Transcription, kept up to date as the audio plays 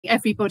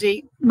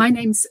Everybody, my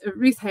name's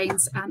Ruth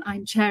Haynes and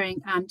I'm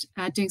chairing and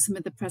doing some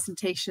of the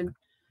presentation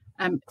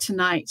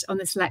tonight on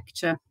this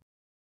lecture.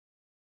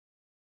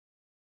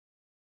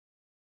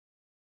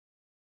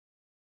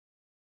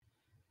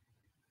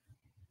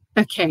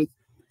 Okay,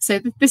 so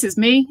this is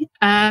me.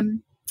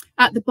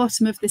 At the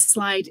bottom of this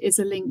slide is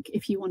a link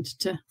if you wanted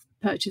to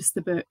purchase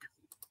the book.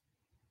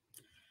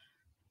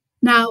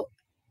 Now,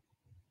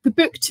 the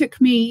book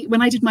took me,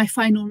 when I did my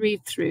final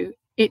read through,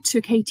 it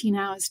took 18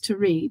 hours to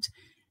read.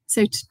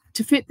 So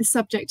to fit the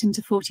subject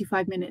into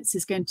 45 minutes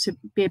is going to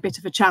be a bit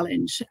of a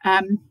challenge.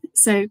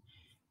 So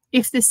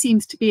if this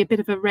seems to be a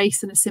bit of a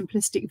race and a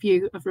simplistic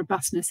view of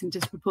robustness and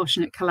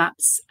disproportionate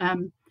collapse,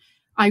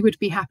 I would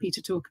be happy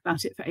to talk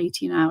about it for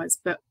 18 hours,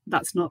 but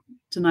that's not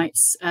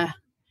tonight's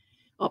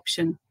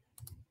option.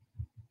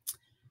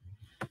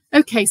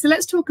 Okay, so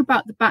let's talk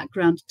about the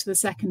background to the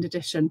second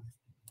edition.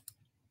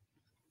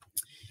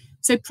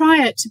 So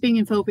prior to being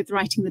involved with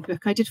writing the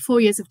book, I did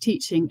 4 years of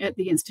teaching at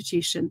the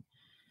institution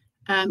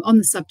on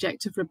the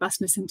subject of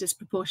robustness and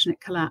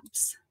disproportionate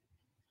collapse.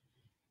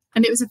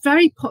 And it was a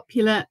very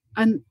popular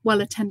and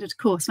well-attended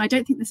course. And I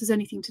don't think this has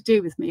anything to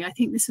do with me. I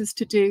think this was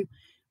to do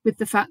with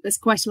the fact there's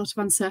quite a lot of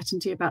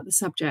uncertainty about the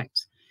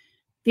subject.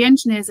 The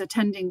engineers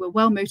attending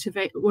were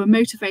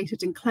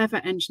motivated and clever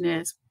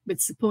engineers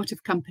with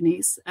supportive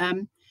companies.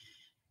 And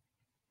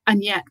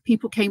yet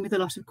people came with a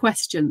lot of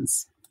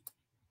questions.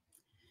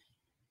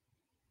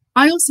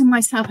 I also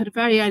myself had a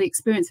very early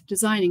experience of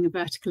designing a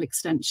vertical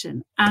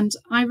extension, and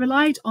I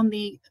relied on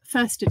the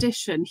first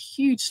edition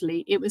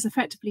hugely. It was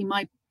effectively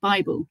my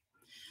Bible.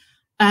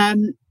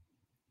 In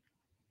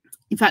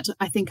fact,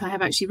 I think I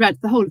have actually read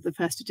the whole of the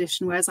first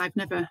edition, whereas I've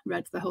never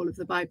read the whole of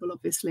the Bible,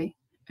 obviously.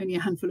 Only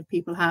a handful of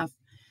people have.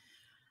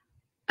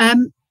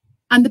 And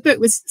the book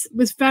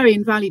was very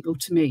invaluable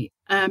to me.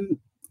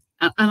 And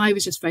I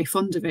was just very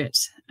fond of it.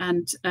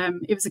 And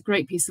it was a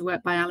great piece of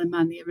work by Alan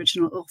Mann, the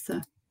original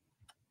author.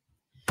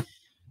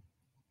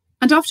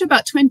 And after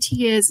about 20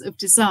 years of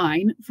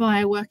design,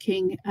 via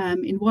working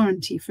in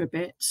warranty for a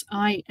bit,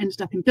 I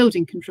ended up in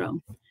building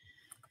control,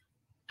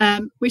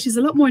 which is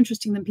a lot more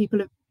interesting than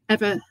people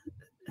ever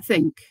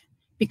think,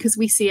 because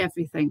we see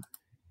everything.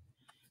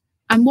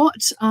 And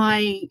what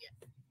I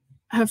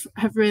have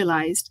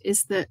realised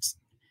is that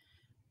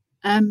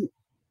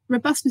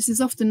robustness is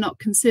often not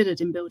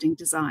considered in building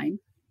design,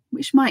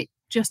 which might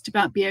just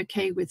about be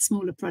okay with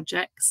smaller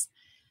projects,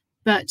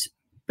 but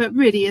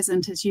really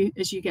isn't as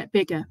you get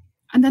bigger.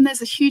 And then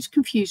there's a huge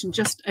confusion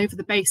just over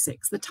the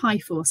basics, the tie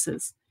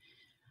forces.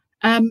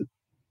 And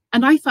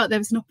I felt there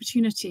was an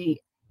opportunity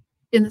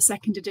in the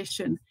second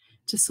edition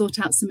to sort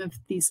out some of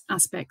these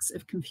aspects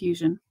of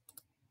confusion.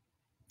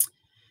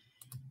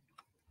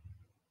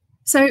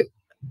 So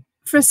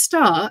for a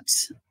start,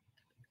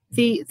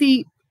 the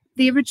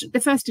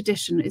first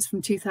edition is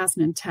from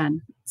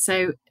 2010.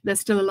 So there's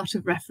still a lot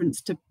of reference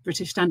to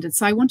British standards.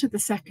 So I wanted the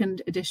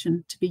second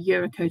edition to be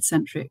Eurocode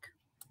centric.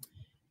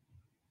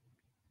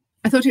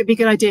 I thought it would be a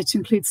good idea to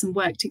include some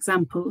worked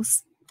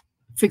examples,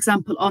 for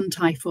example, on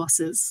tie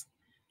forces.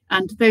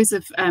 And those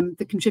of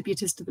the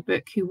contributors to the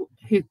book who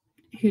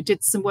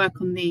did some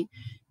work on the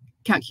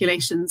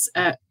calculations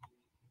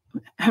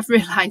have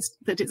realised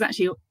that it's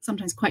actually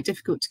sometimes quite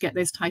difficult to get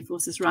those tie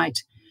forces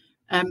right,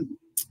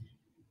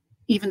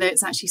 even though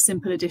it's actually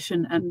simple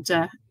addition and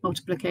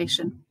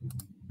multiplication.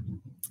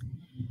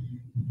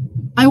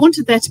 I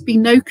wanted there to be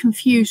no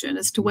confusion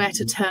as to where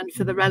to turn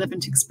for the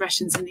relevant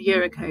expressions in the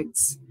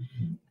Eurocodes.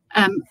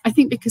 I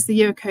think because the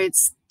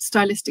Eurocodes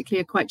stylistically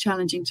are quite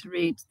challenging to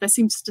read, there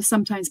seems to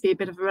sometimes be a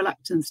bit of a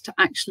reluctance to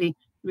actually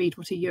read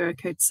what a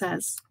Eurocode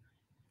says.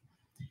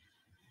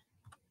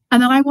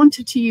 And then I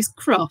wanted to use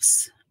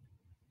cross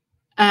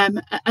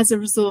as a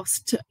resource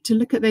to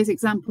look at those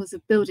examples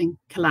of building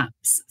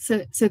collapse, so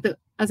that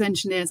as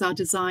engineers our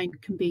design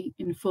can be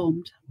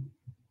informed.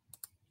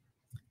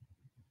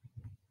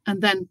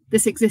 And then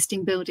this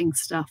existing building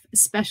stuff,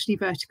 especially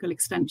vertical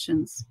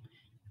extensions.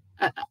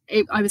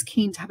 I was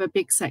keen to have a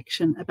big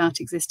section about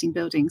existing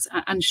buildings,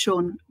 and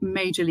Sean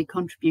majorly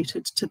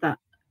contributed to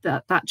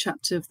that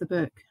chapter of the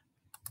book.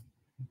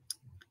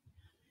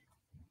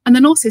 And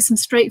then also some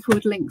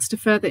straightforward links to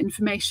further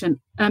information.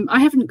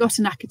 I haven't got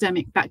an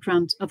academic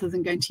background other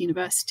than going to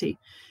university,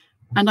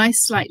 and I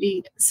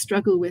slightly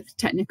struggle with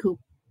technical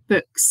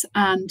books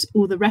and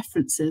all the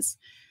references.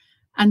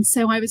 And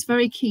so I was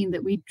very keen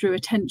that we drew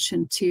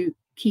attention to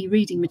key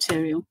reading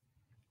material.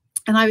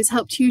 And I was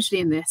helped hugely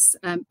in this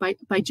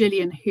by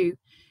Gillian, who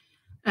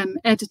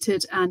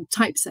edited and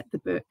typeset the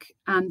book.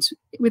 And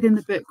within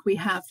the book, we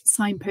have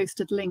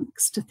signposted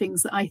links to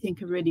things that I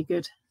think are really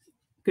good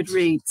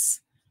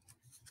reads.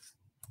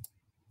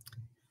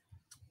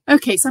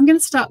 Okay, so I'm going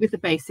to start with the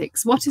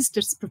basics. What is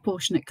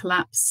disproportionate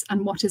collapse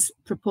and what is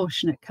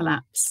proportionate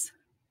collapse?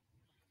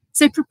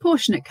 So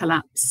proportionate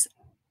collapse,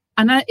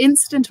 an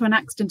incident or an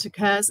accident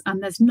occurs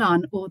and there's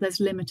none or there's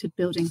limited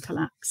building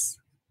collapse.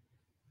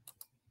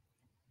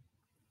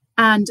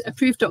 And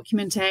approved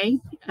document A,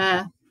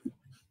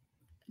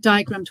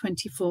 diagram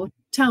 24,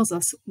 tells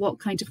us what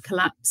kind of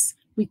collapse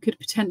we could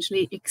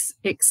potentially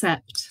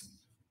accept.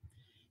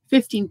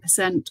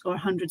 15% or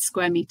 100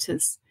 square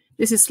metres.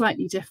 This is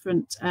slightly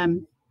different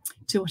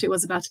to what it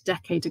was about a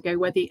decade ago,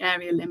 where the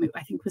area limit,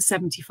 I think, was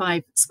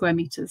 75 square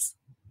metres.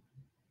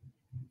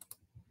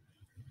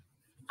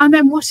 And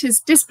then what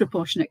is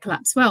disproportionate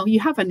collapse? Well,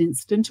 you have an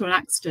incident or an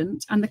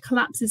accident and the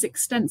collapse is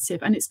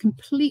extensive and it's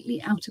completely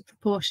out of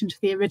proportion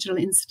to the original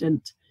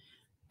incident.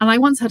 And I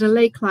once had a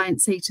lay client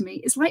say to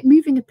me, it's like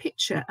moving a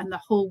picture and the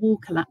whole wall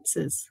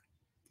collapses.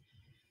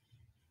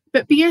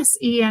 But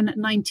BSEN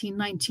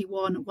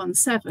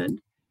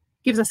 1991-17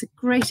 gives us a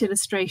great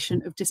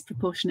illustration of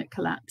disproportionate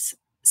collapse.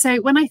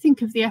 So when I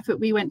think of the effort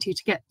we went to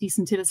get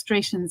decent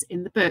illustrations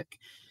in the book,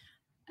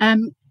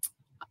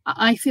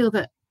 I feel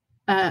that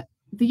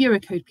the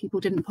Eurocode people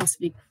didn't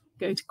possibly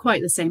go to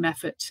quite the same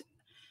effort.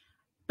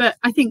 But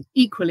I think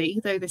equally,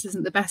 though this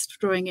isn't the best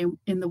drawing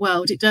in the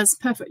world, it does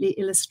perfectly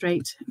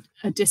illustrate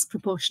a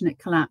disproportionate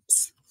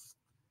collapse.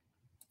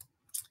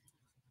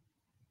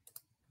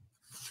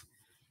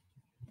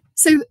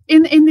 So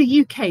in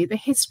the UK, the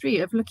history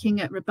of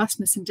looking at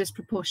robustness and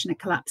disproportionate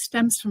collapse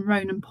stems from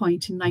Ronan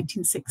Point in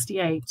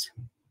 1968.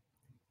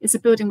 It's a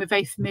building we're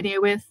very familiar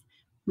with.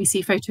 We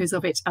see photos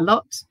of it a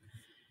lot.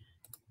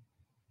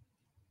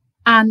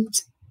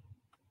 And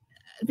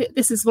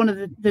this is one of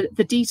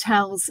the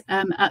details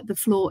at the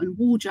floor and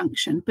wall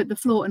junction, but the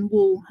floor and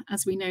wall,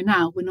 as we know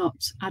now, were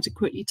not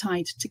adequately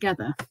tied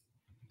together.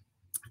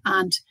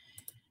 And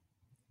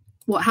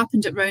what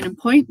happened at Ronan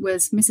Point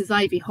was Mrs.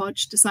 Ivy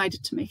Hodge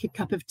decided to make a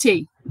cup of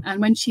tea. And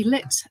when she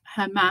lit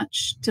her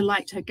match to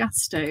light her gas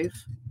stove,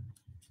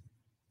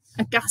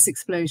 there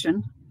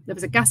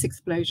was a gas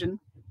explosion.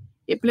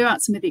 It blew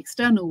out some of the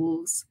external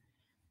walls.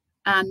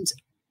 And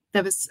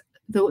there was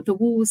the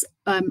walls,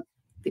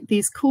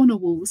 these corner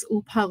walls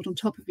all piled on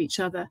top of each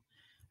other,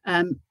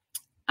 and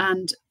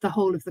the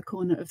whole of the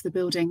corner of the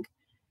building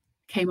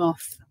came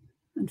off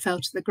and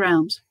fell to the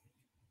ground.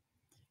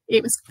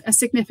 It was a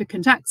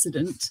significant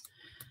accident,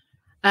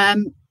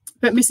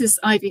 but Mrs.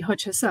 Ivy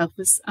Hodge herself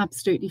was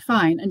absolutely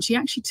fine, and she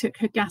actually took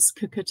her gas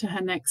cooker to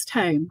her next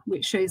home,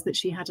 which shows that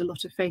she had a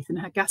lot of faith in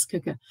her gas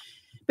cooker.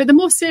 But the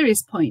more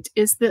serious point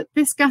is that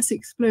this gas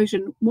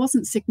explosion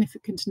wasn't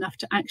significant enough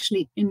to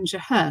actually injure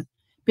her,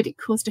 but it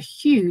caused a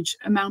huge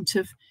amount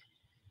of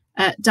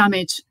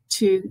damage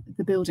to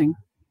the building.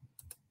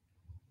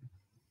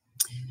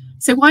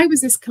 So why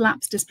was this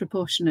collapse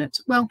disproportionate?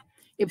 Well,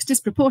 it was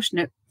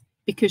disproportionate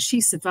because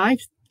she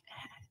survived,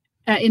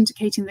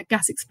 indicating the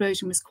gas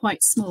explosion was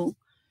quite small,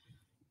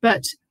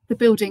 but the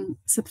building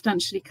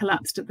substantially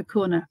collapsed at the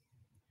corner.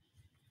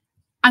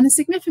 And the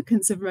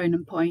significance of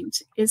Ronan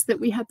Point is that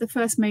we had the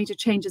first major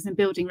changes in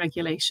building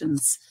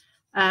regulations,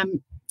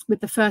 with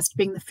the first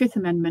being the Fifth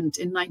Amendment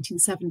in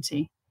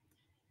 1970.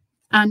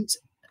 And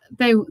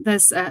though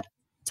there's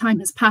time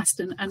has passed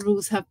and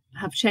rules have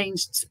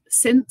changed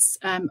since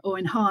or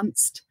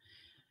enhanced,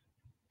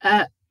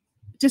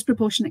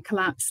 disproportionate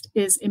collapse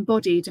is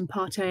embodied in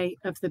Part A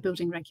of the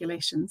building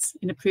regulations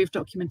in Approved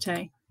Document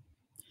A.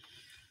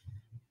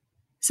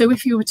 So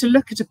if you were to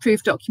look at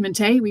Approved Document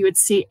A, we would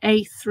see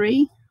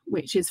A3,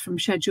 which is from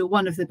Schedule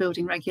 1 of the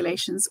building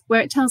regulations,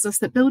 where it tells us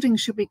that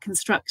buildings should be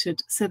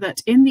constructed so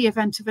that in the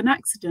event of an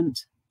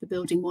accident, the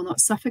building will not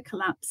suffer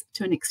collapse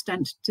to an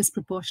extent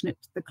disproportionate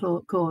to the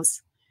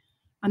cause.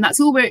 And that's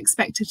all we're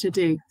expected to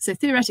do. So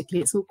theoretically,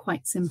 it's all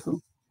quite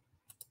simple.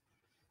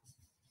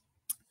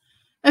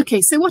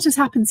 Okay, so what has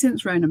happened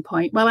since Ronan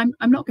Point? Well,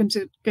 I'm not going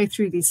to go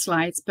through these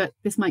slides, but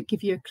this might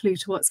give you a clue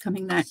to what's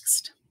coming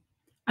next.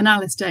 And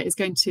Alistair is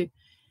going to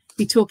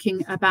be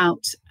talking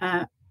about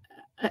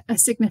a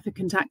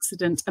significant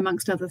accident,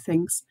 amongst other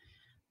things,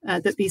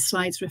 that these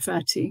slides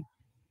refer to.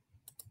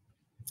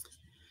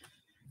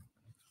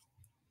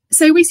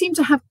 So we seem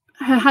to have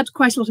had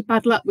quite a lot of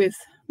bad luck with,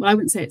 well, I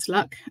wouldn't say it's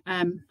luck.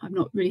 I'm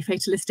not really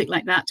fatalistic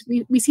like that.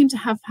 We seem to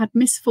have had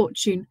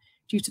misfortune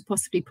due to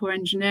possibly poor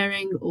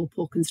engineering or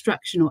poor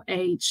construction or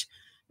age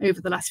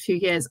over the last few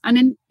years.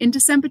 And in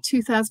December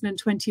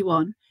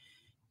 2021,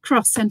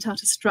 Cross sent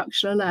out a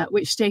structural alert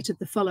which stated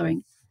the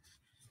following: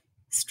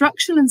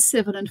 structural and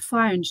civil and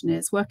fire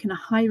engineers work in a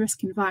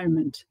high-risk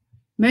environment.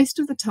 Most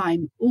of the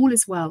time, all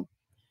is well,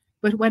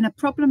 but when a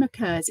problem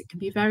occurs, it can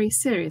be very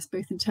serious,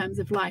 both in terms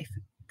of life,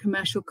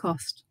 commercial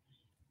cost,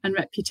 and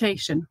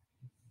reputation.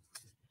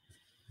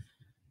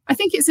 I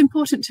think it's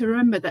important to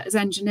remember that as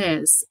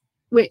engineers,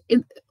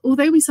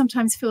 although we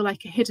sometimes feel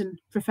like a hidden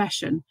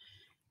profession,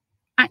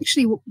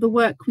 actually the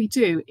work we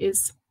do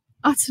is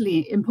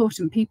utterly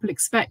important. People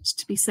expect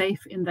to be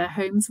safe in their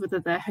homes,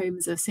 whether their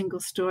homes are a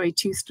single-storey,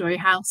 two-storey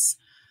house,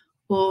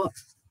 or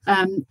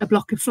a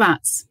block of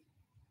flats.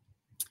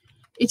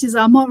 It is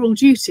our moral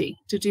duty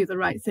to do the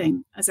right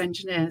thing as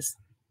engineers.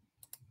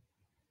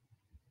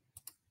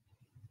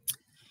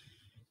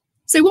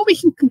 So what we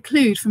can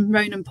conclude from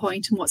Ronan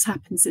Point and what's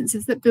happened since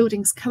is that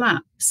buildings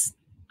collapse,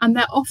 and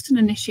they're often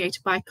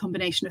initiated by a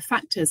combination of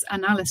factors,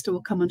 and Alistair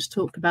will come on to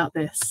talk about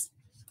this.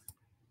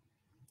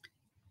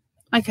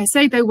 Like I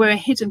say, though we're a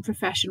hidden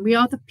profession, we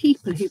are the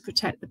people who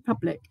protect the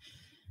public.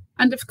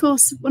 And of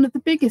course, one of the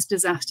biggest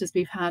disasters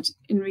we've had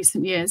in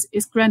recent years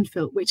is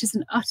Grenfell, which is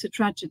an utter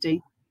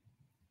tragedy.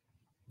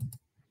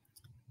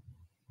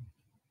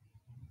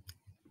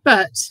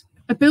 But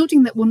a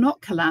building that will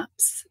not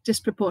collapse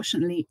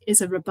disproportionately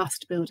is a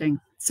robust building.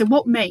 So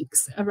what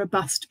makes a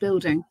robust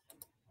building?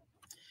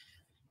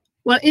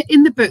 Well,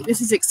 in the book, this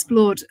is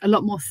explored a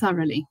lot more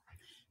thoroughly.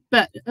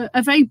 But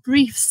a very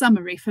brief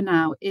summary for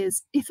now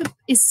is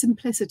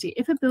simplicity.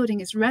 If a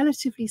building is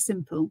relatively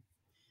simple,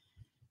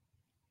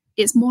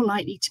 it's more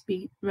likely to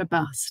be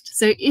robust.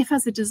 So if,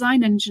 as a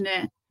design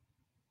engineer,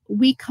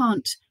 we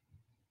can't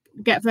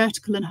get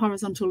vertical and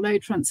horizontal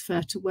load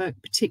transfer to work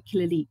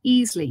particularly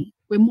easily,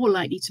 we're more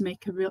likely to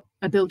make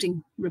a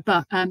building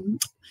robust.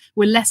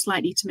 We're less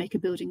likely to make a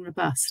building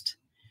robust.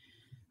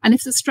 And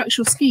if the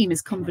structural scheme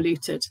is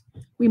convoluted,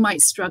 we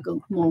might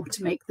struggle more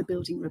to make the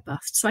building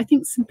robust. So I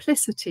think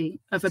simplicity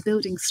of a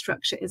building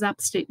structure is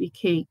absolutely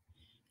key.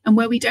 And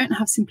where we don't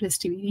have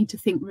simplicity, we need to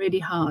think really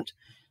hard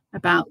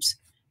about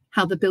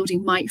how the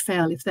building might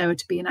fail if there were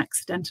to be an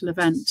accidental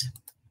event.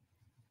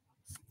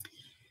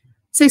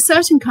 So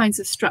certain kinds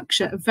of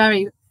structure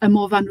are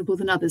more vulnerable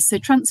than others. So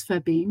transfer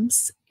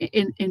beams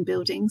in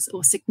buildings,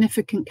 or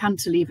significant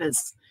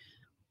cantilevers,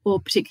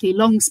 or particularly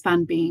long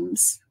span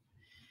beams,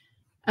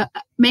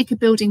 make a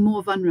building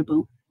more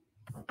vulnerable.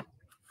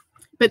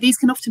 But these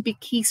can often be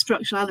key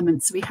structural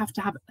elements. So we have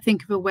to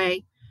think of a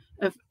way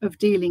of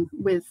dealing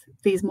with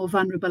these more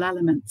vulnerable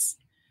elements.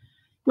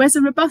 Whereas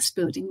a robust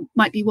building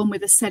might be one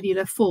with a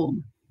cellular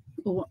form,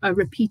 or a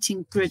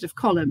repeating grid of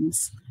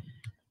columns,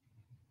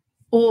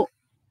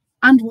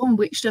 and one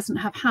which doesn't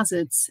have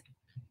hazards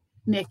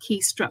near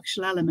key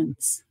structural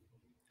elements.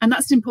 And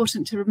that's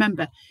important to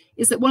remember,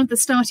 is that one of the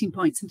starting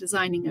points in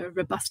designing a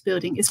robust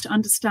building is to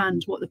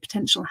understand what the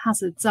potential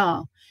hazards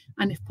are,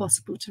 and if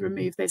possible, to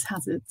remove those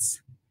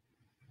hazards.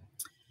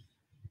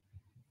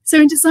 So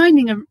in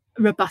designing a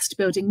robust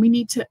building, we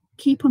need to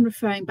keep on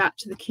referring back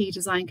to the key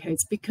design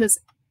codes, because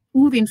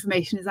all the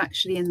information is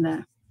actually in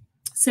there.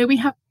 So we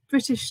have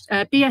British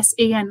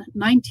BSEN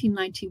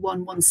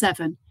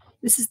 1991-17.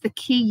 This is the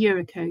key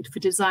Eurocode for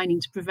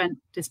designing to prevent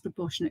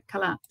disproportionate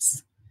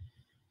collapse.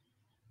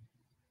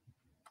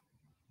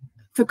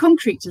 For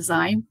concrete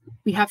design,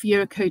 we have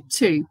Eurocode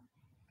 2.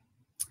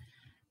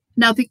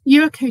 Now, the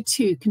Eurocode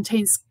 2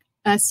 contains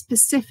a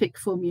specific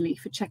formulae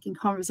for checking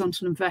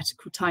horizontal and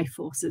vertical tie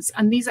forces,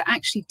 and these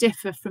actually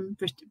differ from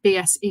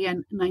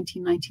BSEN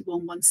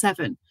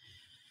 1991-17.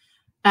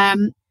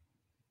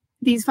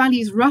 These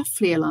values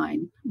roughly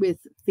align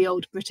with the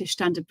old British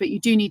standard, but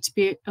you do need to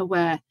be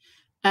aware.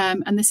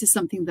 And this is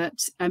something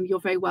that you're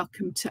very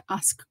welcome to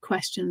ask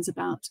questions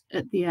about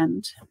at the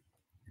end.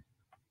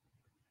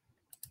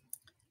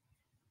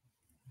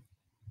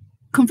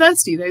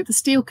 Conversely, though, the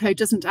steel code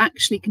doesn't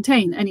actually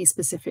contain any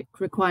specific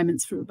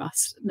requirements for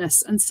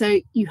robustness, and so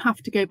you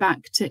have to go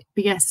back to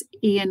BSEN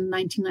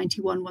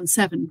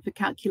 1991-17 for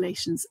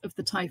calculations of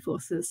the tie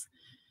forces.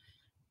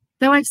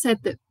 Though I've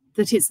said that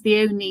it's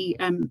the only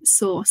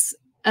source,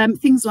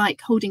 things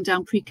like holding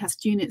down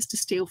precast units to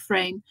steel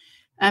frame,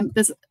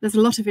 there's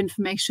a lot of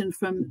information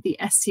from the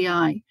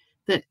SCI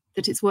that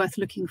it's worth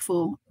looking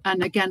for,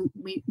 and again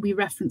we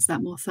reference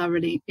that more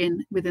thoroughly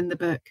within the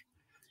book.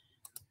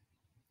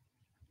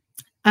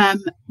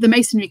 The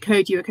Masonry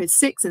Code, Eurocode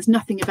 6, there's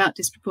nothing about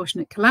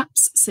disproportionate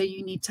collapse, so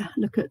you need to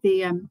look at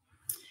the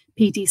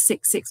PD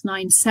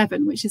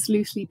 6697, which is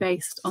loosely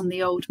based on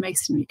the old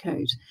Masonry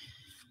Code.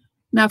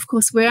 Now, of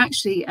course, we're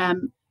actually,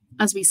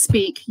 as we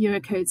speak,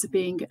 Eurocodes are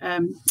being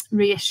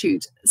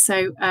reissued.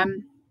 So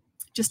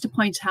just to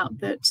point out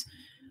that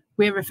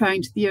we're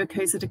referring to the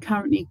Eurocodes that are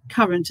currently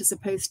current, as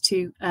opposed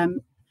to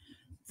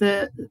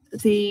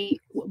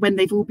when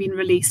they've all been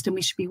released, and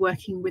we should be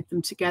working with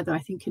them together, I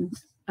think in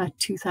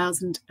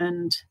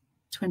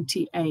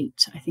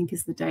 2028, I think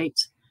is the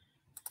date.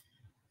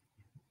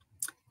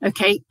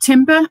 Okay,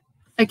 timber,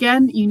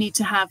 again, you need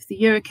to have the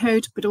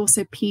Eurocode, but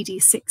also PD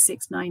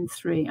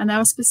 6693. And there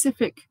are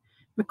specific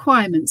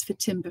requirements for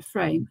timber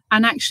frame,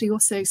 and actually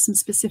also some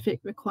specific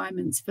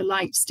requirements for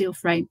light steel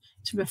frame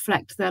to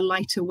reflect their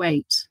lighter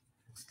weight.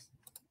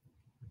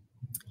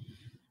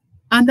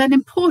 And then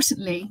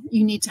importantly,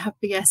 you need to have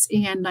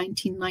BSEN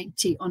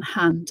 1990 on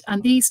hand.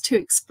 And these two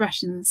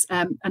expressions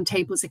and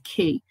tables are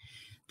key.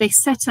 They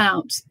set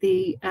out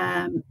the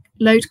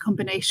load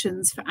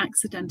combinations for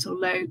accidental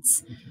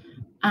loads,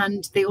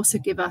 and they also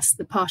give us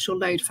the partial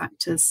load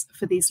factors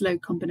for these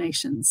load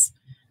combinations.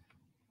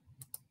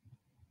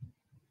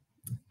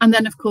 And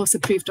then, of course,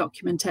 approved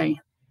document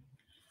A.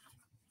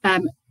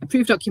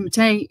 Approved document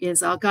A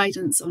is our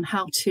guidance on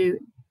how to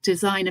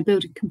design a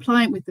building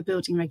compliant with the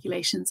building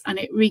regulations, and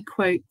it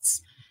requotes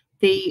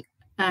the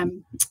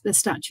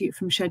statute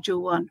from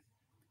Schedule 1.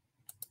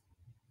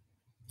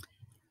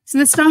 So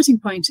the starting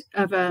point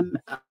of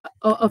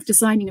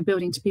designing a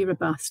building to be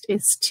robust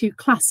is to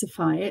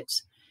classify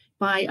it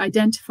by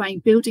identifying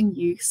building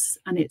use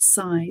and its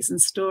size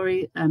and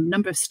story,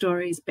 number of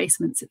stories,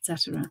 basements,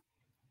 etc.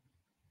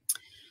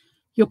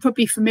 You're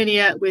probably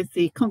familiar with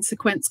the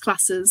consequence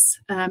classes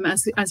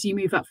as you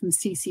move up from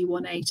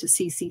CC1A to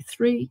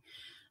CC3.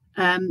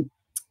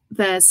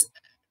 There's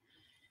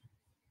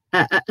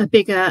a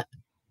bigger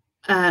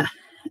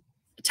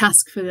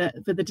task for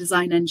the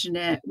design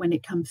engineer when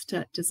it comes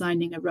to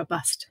designing a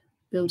robust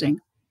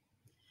building.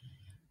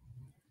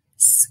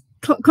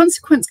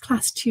 Consequence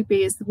class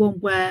 2B is the one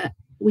where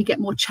we get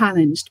more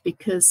challenged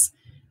because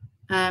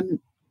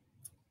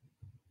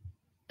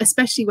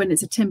especially when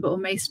it's a timber or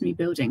masonry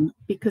building,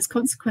 because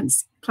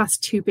consequence class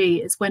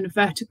 2B is when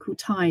vertical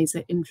ties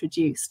are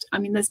introduced. I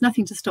mean, there's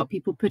nothing to stop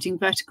people putting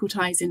vertical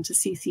ties into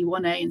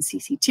CC1A and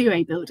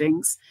CC2A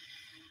buildings,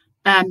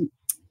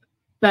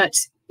 but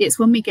it's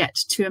when we get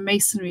to a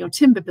masonry or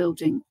timber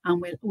building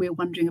and we're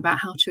wondering about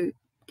how to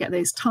get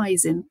those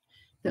ties in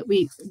that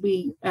we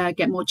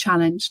get more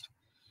challenged.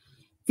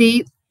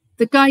 The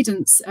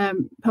guidance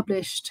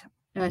published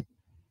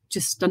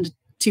just under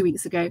 2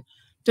 weeks ago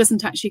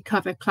doesn't actually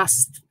cover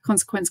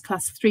consequence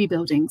class 3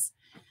 buildings,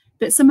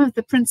 but some of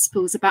the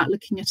principles about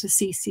looking at a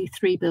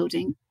CC3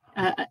 building,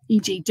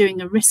 e.g.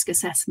 doing a risk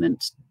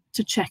assessment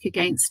to check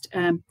against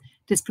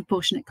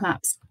disproportionate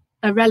collapse,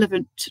 are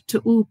relevant to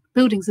all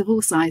buildings of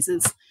all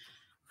sizes,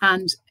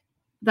 and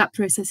that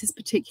process is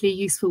particularly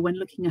useful when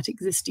looking at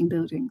existing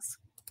buildings.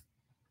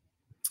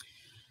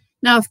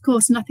 Now, of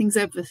course, nothing's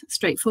ever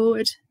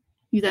straightforward.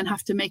 You then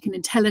have to make an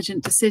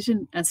intelligent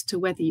decision as to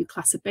whether you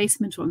class a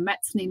basement or a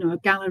mezzanine or a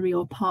gallery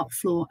or part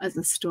floor as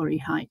a story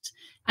height.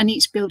 And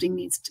each building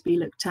needs to be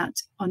looked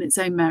at on its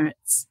own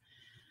merits.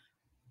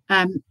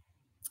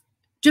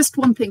 Just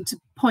one thing to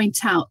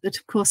point out that,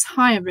 of course,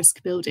 higher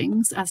risk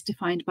buildings, as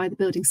defined by the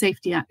Building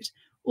Safety Act,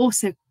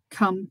 also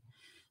come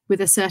with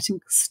a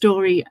certain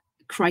story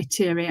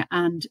criteria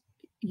and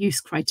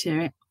use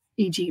criteria,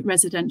 e.g.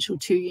 residential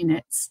 2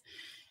 units.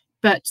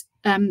 But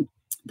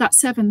that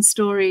 7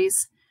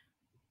 stories,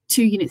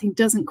 2 unit thing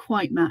doesn't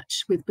quite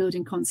match with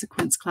building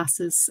consequence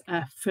classes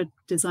for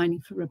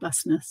designing for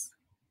robustness.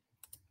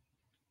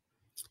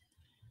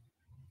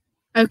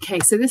 Okay,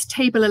 so this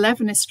table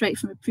 11 is straight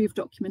from approved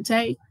document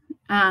A,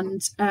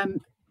 and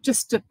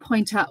just to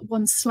point out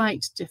one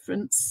slight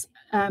difference,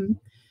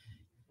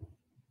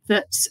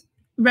 that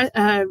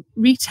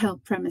retail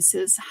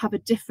premises have a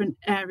different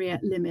area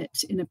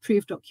limit in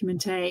approved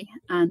document A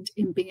and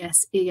in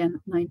BSEN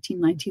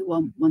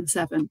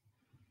 1991-17.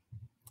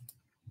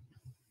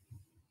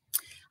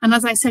 And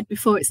as I said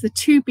before, it's the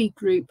 2B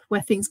group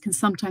where things can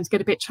sometimes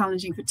get a bit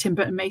challenging for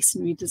timber and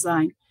masonry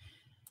design.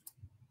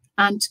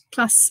 And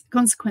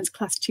consequence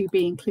class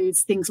 2B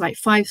includes things like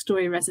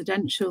 5-story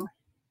residential,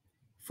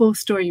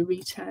 4-story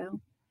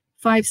retail,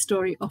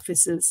 5-story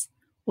offices,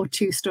 or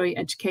 2-story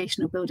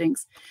educational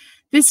buildings.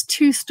 This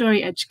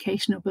 2-story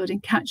educational building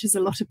catches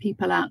a lot of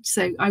people out.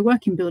 So I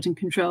work in building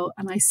control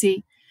and I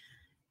see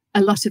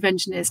a lot of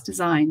engineers'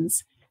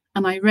 designs,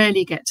 and I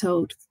rarely get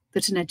told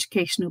that an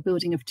educational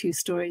building of 2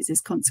 stories is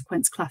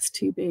consequence class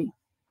 2B.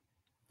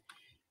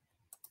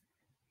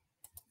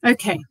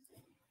 Okay,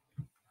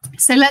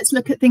 so let's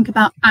think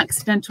about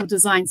accidental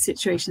design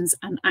situations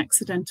and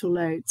accidental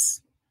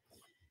loads.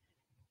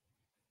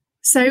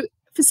 So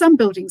for some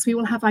buildings, we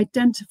will have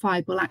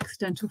identifiable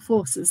accidental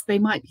forces. They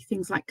might be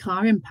things like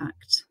car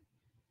impact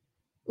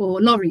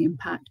or lorry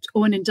impact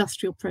or an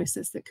industrial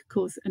process that could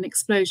cause an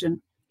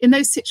explosion. In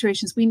those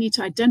situations, we need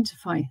to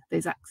identify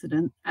those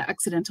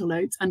accidental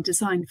loads and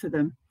design for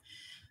them.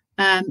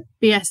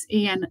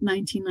 BSEN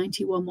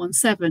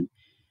 1991-17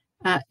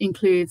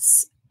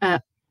 includes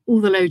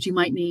all the load you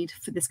might need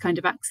for this kind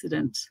of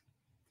accident.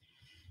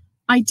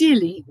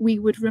 Ideally, we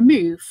would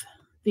remove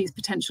these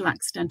potential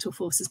accidental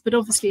forces, but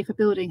obviously if a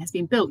building has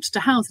been built to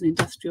house an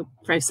industrial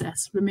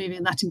process,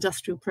 removing that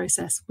industrial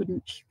process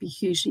wouldn't be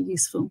hugely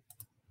useful.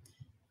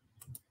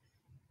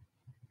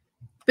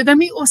 But then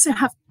we also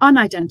have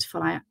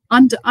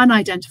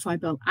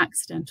unidentifiable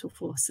accidental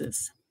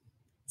forces.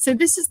 So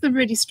this is the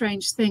really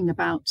strange thing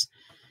about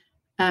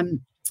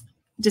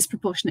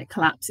disproportionate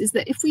collapse, is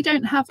that if we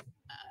don't have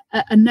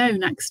a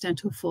known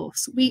accidental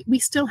force, we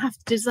still have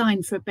to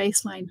design for a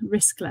baseline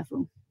risk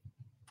level.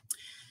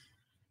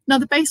 Now,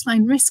 the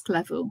baseline risk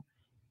level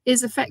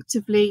is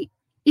effectively,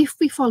 if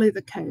we follow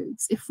the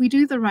codes, if we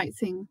do the right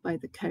thing by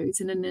the codes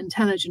in an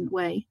intelligent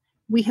way,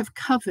 we have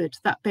covered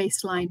that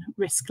baseline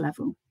risk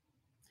level.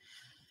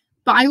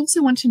 But I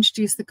also want to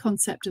introduce the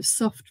concept of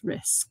soft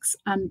risks,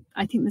 and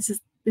I think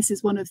this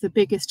is one of the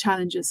biggest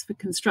challenges for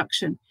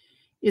construction.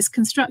 Is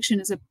construction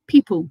is a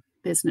people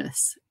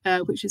business,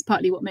 which is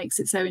partly what makes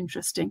it so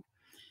interesting.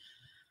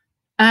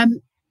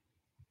 And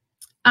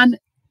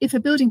if a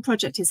building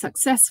project is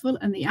successful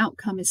and the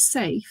outcome is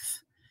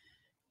safe,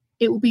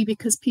 it will be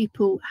because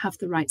people have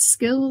the right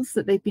skills,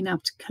 that they've been able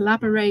to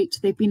collaborate,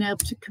 they've been able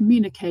to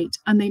communicate,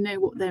 and they know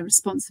what their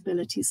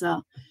responsibilities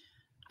are.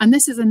 And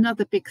this is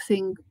another big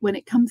thing when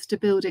it comes to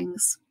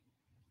buildings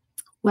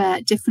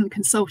where different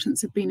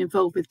consultants have been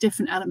involved with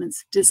different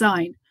elements of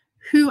design.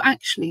 Who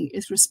actually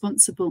is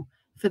responsible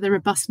for the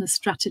robustness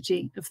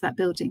strategy of that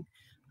building?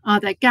 Are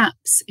there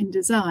gaps in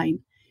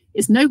design?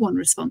 Is no one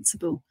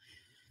responsible?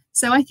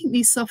 So I think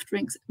these soft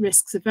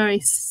risks are very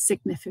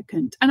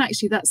significant. And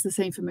actually, that's the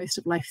same for most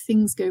of life.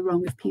 Things go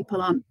wrong if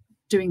people aren't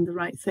doing the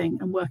right thing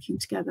and working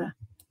together.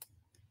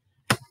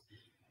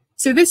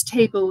 So this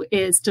table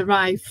is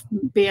derived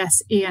from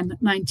BS EN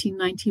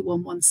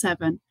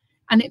 1990-117,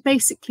 and it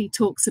basically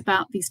talks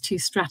about these two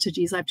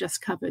strategies I've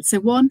just covered. So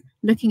one,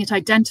 looking at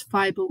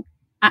identifiable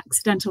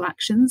accidental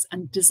actions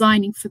and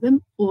designing for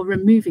them or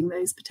removing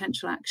those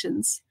potential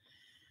actions.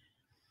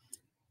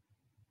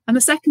 And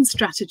the second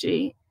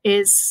strategy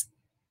is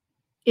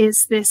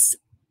this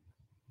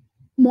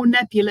more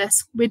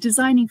nebulous, we're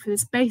designing for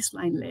this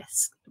baseline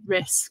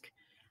risk.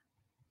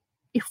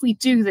 If we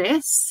do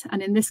this,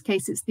 and in this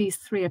case it's these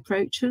three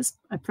approaches,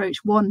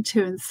 approach 1,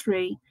 2 and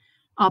 3,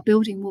 our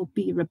building will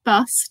be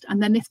robust. And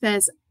then if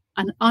there's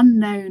an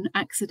unknown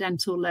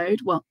accidental load,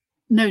 well,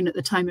 known at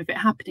the time of it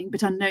happening,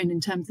 but unknown in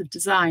terms of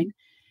design,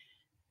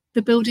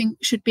 the building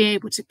should be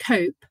able to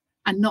cope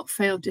and not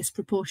fail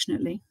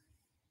disproportionately.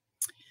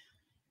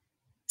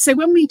 So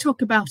when we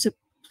talk about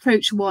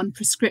approach 1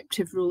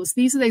 prescriptive rules,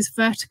 these are those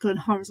vertical and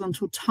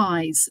horizontal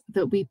ties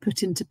that we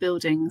put into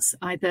buildings,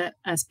 either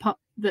as part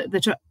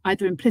that are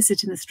either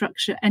implicit in the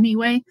structure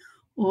anyway,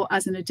 or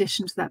as an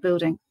addition to that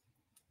building.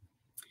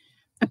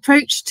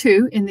 Approach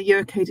 2 in the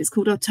Eurocode is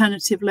called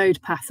alternative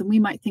load path, and we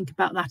might think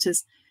about that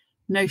as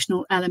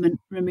notional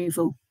element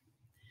removal.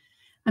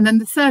 And then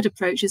the third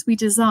approach is we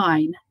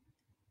design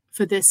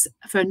for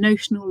a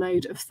notional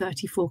load of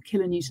 34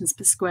 kilonewtons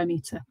per square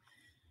metre.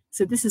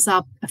 So this is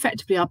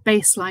effectively our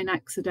baseline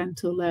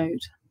accidental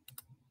load.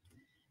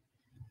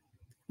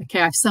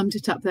 Okay, I've summed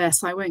it up there,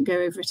 so I won't go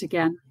over it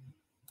again.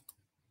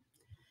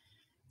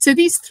 So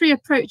these three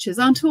approaches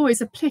aren't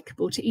always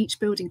applicable to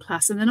each building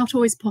class, and they're not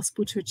always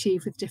possible to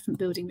achieve with different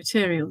building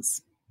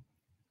materials.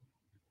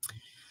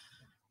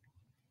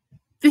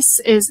 This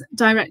is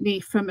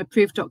directly from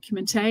approved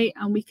document A,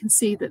 and we can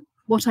see that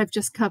what I've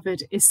just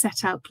covered is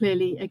set out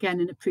clearly again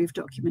in approved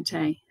document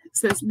A.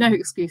 So there's no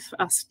excuse for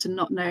us to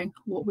not know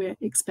what we're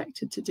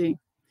expected to do.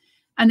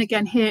 And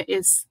again, here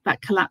is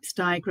that collapse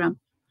diagram.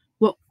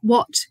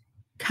 What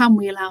can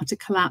we allow to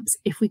collapse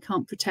if we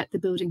can't protect the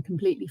building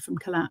completely from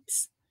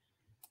collapse?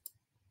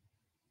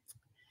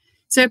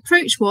 So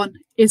approach 1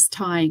 is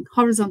tying,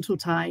 horizontal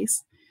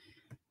ties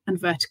and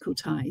vertical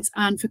ties.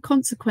 And for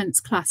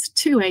consequence class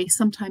 2A,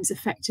 sometimes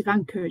effective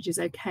anchorage is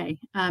okay.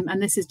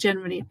 And this is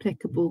generally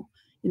applicable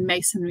in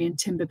masonry and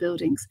timber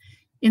buildings.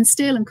 In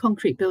steel and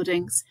concrete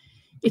buildings,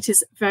 it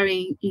is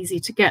very easy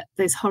to get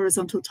those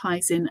horizontal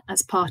ties in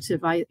as part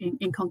of,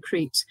 in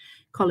concrete,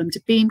 column to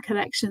beam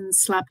connections,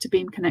 slab to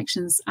beam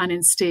connections, and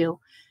in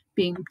steel,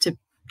 beam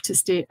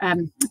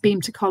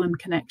to column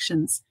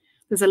connections.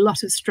 There's a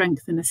lot of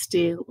strength in a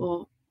steel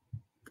or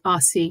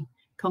RC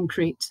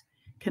concrete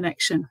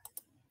connection.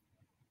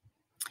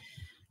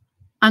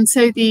 And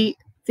so the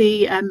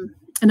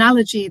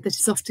analogy that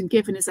is often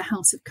given is a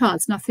house of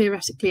cards. Now,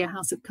 theoretically, a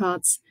house of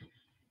cards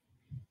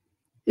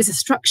is a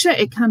structure.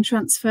 It can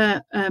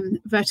transfer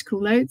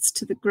vertical loads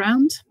to the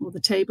ground or the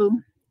table,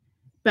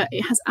 but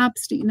it has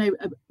absolutely no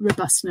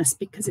robustness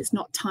because it's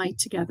not tied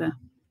together.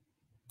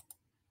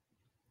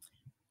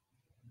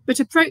 But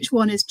approach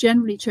 1 is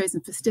generally chosen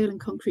for steel and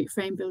concrete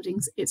frame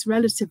buildings. It's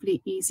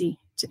relatively easy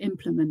to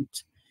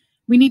implement.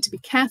 We need to be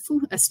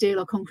careful. A steel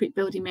or concrete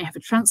building may have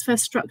a transfer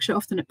structure,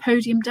 often a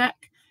podium deck.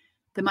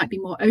 There might be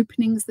more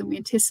openings than we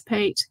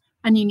anticipate,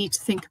 and you need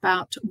to think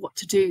about what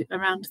to do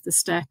around the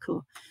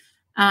staircore.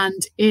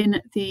 And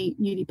in the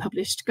newly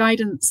published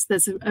guidance,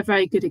 there's a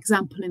very good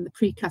example in the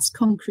precast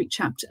concrete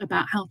chapter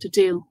about how to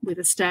deal with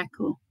a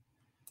staircore.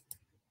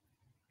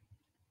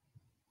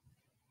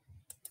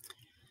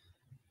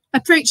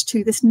 Approach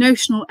 2, this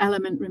notional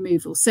element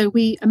removal. So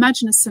we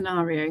imagine a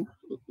scenario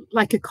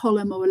like a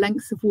column or a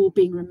length of wall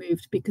being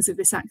removed because of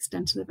this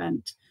accidental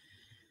event.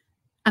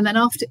 And then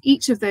after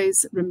each of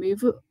those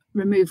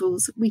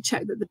removals, we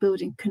check that the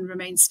building can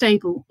remain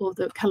stable or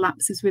that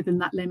collapses within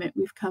that limit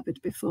we've covered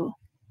before.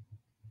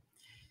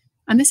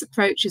 And this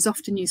approach is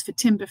often used for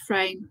timber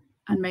frame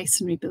and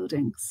masonry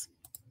buildings.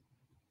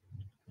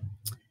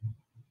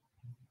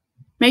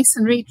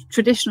 Masonry,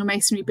 traditional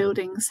masonry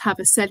buildings have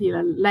a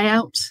cellular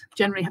layout,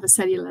 generally have a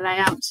cellular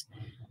layout,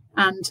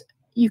 and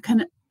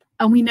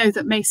we know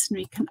that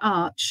masonry can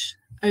arch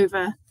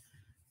over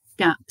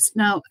gaps.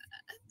 Now,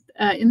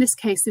 in this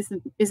case, this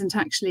isn't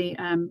actually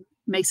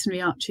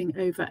masonry arching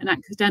over an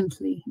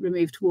accidentally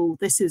removed wall.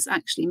 This is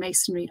actually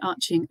masonry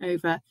arching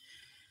over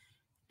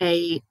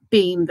a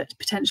beam that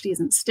potentially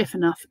isn't stiff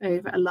enough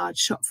over a large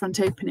shop front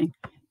opening.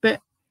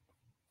 But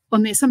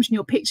on the assumption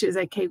your picture is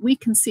okay, we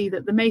can see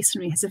that the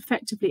masonry has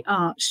effectively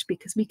arched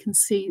because we can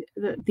see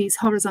that these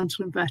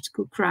horizontal and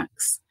vertical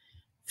cracks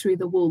through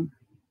the wall.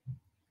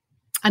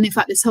 And in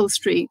fact, this whole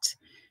street,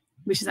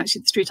 which is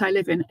actually the street I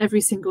live in,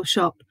 every single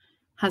shop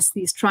has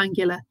these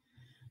triangular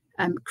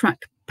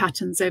crack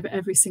patterns over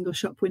every single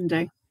shop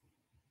window.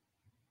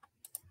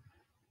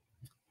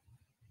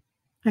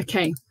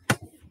 Okay,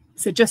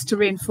 so just to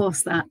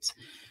reinforce that.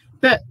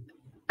 But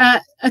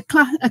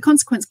a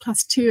consequence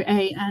class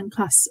 2A and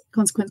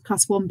consequence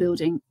class 1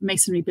 building,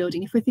 masonry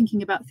building, if we're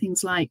thinking about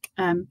things like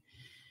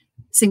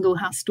single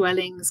house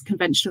dwellings,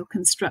 conventional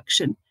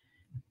construction,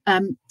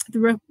 the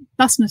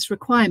robustness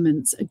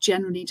requirements are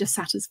generally just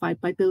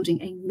satisfied by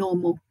building a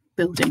normal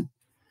building.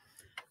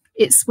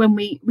 It's when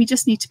we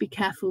just need to be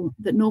careful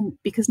that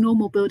because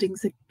normal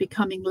buildings are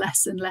becoming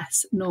less and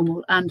less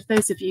normal. And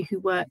those of you who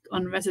work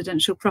on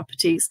residential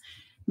properties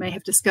may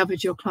have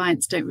discovered your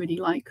clients don't really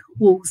like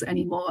walls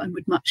anymore and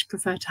would much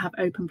prefer to have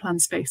open plan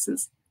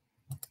spaces.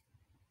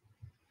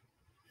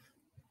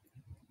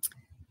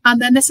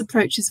 And then this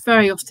approach is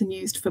very often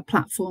used for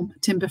platform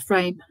timber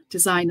frame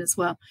design as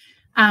well.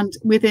 And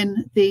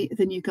within the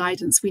new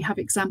guidance, we have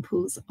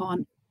examples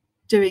on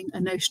doing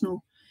a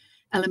notional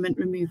element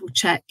removal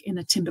check in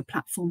a timber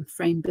platform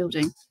frame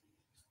building.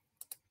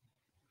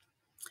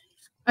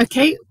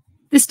 Okay,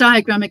 this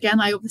diagram again,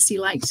 I obviously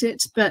liked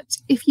it, but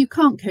if you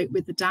can't cope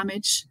with the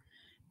damage,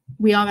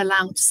 we are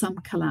allowed some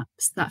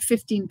collapse, that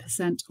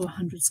 15% or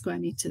 100 square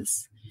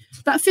meters.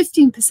 That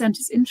 15%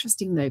 is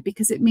interesting though,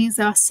 because it means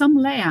there are some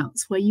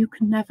layouts where you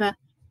can never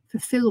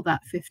fulfill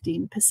that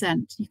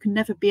 15%. You can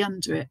never be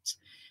under it.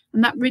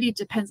 And that really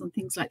depends on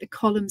things like the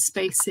column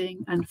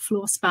spacing and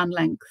floor span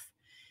length.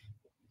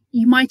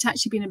 You might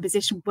actually be in a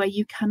position where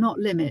you cannot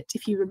limit.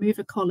 If you remove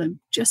a column,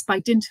 just by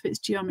dint of its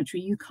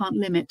geometry, you can't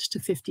limit to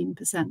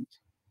 15%.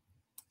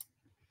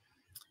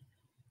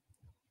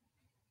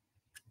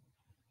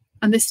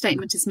 And this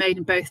statement is made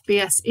in both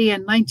BS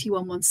EN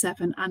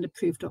 9117 and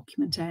approved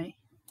document A.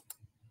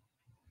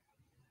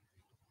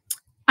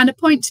 And a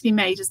point to be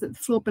made is that the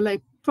floor below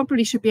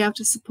probably should be able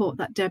to support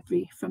that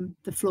debris from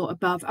the floor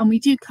above. And we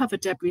do cover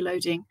debris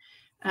loading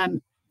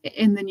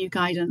in the new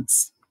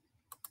guidance.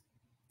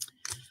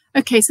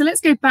 Okay, so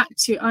let's go back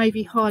to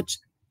Ivy Hodge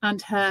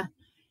and her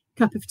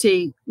cup of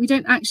tea. We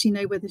don't actually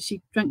know whether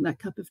she drank that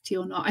cup of tea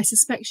or not. I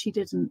suspect she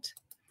didn't.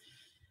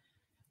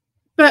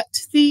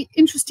 But the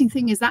interesting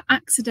thing is that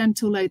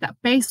accidental load, that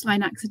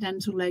baseline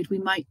accidental load we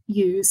might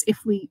use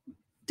if we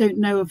don't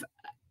know of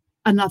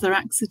another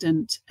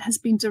accident, has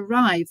been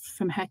derived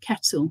from her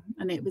kettle,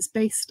 and it was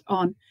based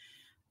on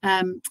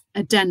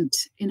a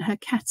dent in her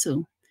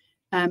kettle,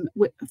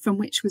 from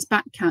which was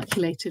back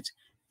calculated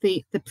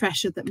the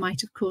pressure that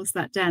might have caused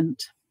that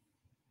dent.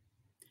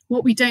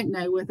 What we don't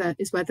know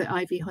is whether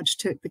Ivy Hodge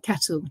took the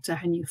kettle to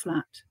her new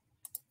flat.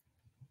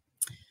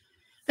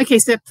 Okay,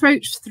 so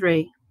approach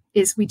 3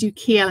 is we do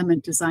key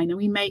element design, and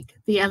we make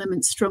the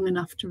elements strong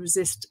enough to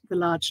resist the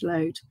large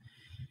load.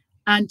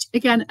 And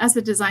again, as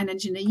a design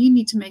engineer, you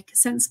need to make a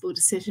sensible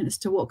decision as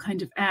to what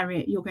kind of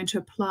area you're going to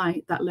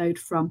apply that load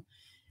from.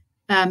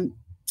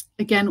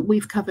 Again,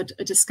 we've covered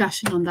a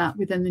discussion on that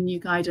within the new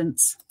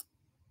guidance.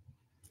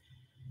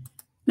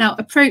 Now,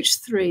 approach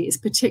 3 is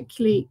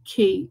particularly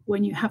key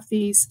when you have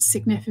these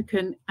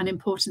significant and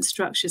important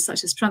structures,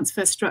 such as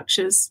transfer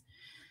structures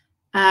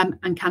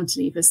and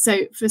cantilevers.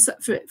 So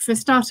for a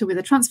starter, with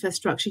a transfer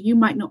structure, you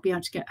might not be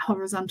able to get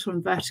horizontal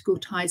and vertical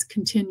ties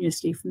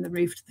continuously from the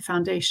roof to the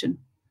foundation.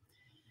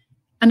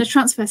 And a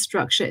transfer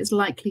structure is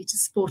likely to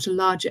support a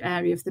larger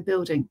area of the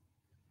building.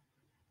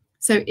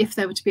 So if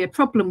there were to be a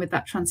problem with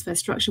that transfer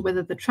structure,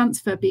 whether the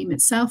transfer beam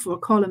itself or a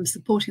column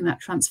supporting that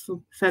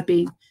transfer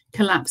beam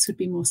collapse would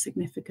be more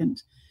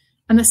significant.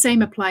 And the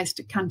same applies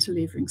to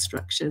cantilevering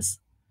structures.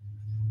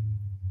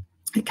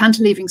 A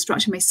cantilevering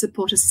structure may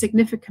support a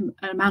significant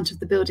amount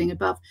of the building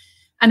above,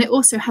 and it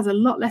also has a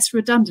lot less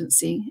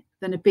redundancy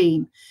than a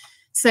beam.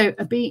 So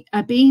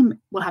a beam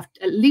will have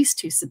at least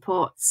 2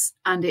 supports,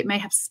 and it may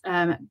have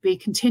be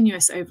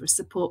continuous over a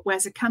support,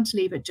 whereas a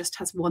cantilever just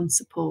has 1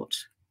 support.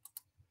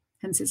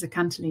 Hence it's a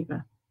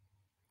cantilever.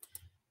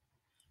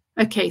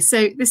 Okay,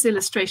 so this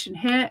illustration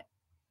here,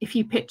 if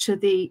you picture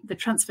the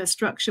transfer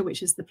structure,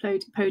 which is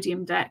the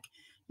podium deck,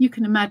 you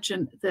can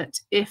imagine that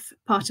if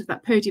part of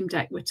that podium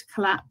deck were to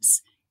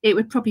collapse, it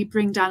would probably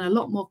bring down a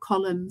lot more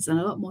columns and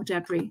a lot more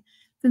debris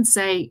than,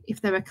 say,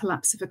 if there were a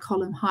collapse of a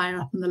column higher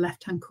up in the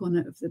left-hand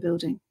corner of the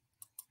building.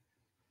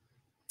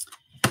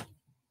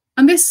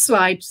 And this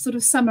slide sort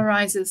of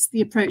summarizes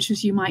the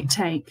approaches you might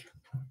take.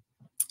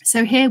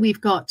 So here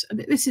we've got,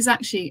 this is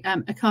actually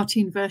a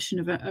cartoon version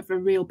of a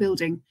real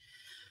building.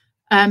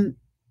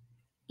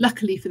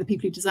 Luckily for the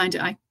people who designed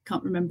it, I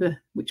can't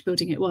remember which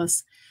building it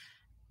was.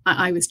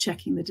 I was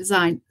checking the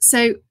design.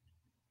 So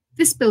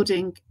this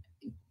building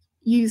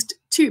used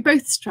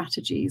both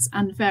strategies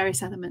and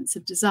various elements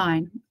of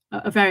design,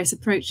 various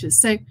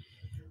approaches. So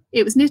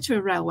it was near to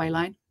a railway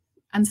line.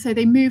 And so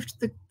they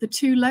moved the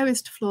 2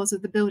 lowest floors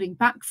of the building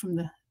back from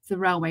the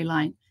railway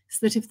line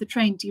so that if the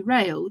train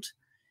derailed,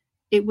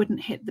 it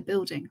wouldn't hit the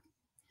building.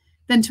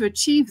 Then to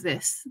achieve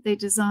this, they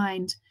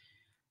designed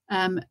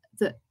a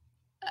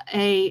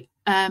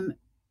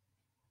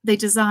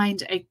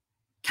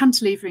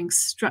cantilevering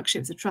structure.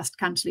 It was a trussed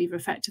cantilever,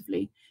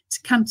 effectively,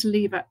 to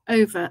cantilever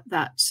over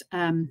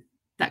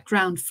that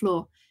ground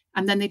floor.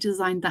 And then they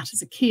designed that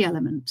as a key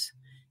element.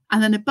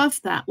 And then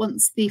above that,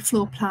 once the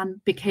floor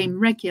plan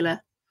became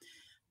regular,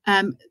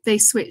 they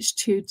switched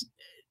to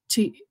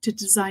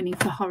designing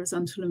for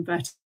horizontal and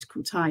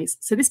vertical ties.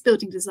 So this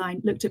building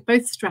design looked at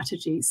both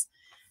strategies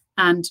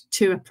and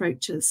 2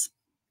 approaches.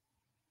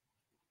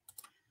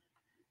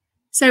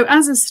 So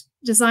as a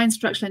design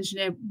structural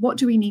engineer, what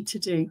do we need to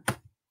do?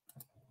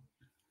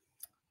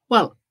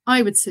 Well,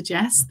 I would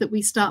suggest that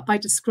we start by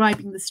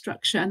describing the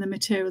structure and the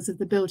materials of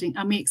the building,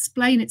 and we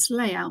explain its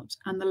layout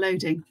and the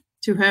loading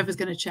to whoever's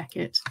going to check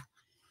it.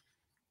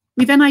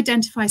 We then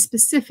identify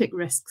specific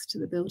risks to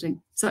the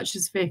building, such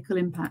as vehicle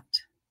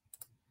impact.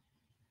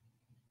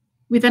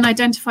 We then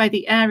identify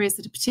the areas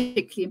that are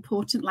particularly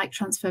important, like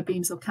transfer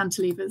beams or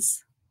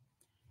cantilevers.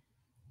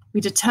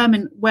 We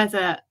determine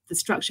whether the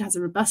structure has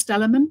a robust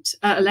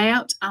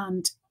layout,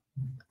 and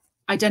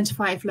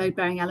identify if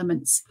load-bearing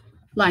elements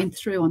line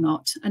through or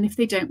not. And if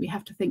they don't, we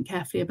have to think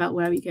carefully about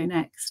where we go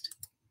next.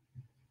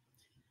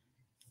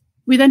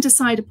 We then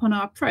decide upon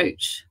our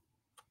approach,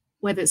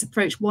 whether it's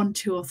approach 1,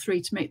 2, or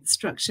 3 to make the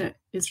structure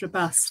is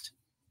robust.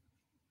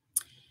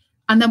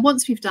 And then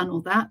once we've done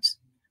all that,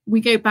 we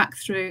go back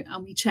through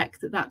and we check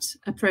that that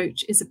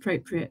approach is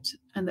appropriate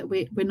and that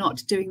we're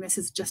not doing this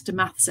as just a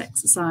maths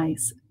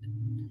exercise.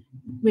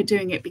 We're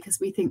doing it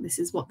because we think this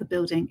is what the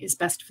building is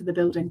best for the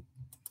building.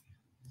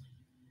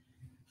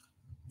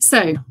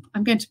 So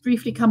I'm going to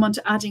briefly come on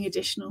to adding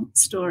additional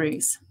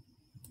stories.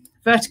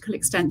 Vertical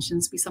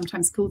extensions, we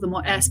sometimes call them,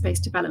 or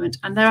airspace development,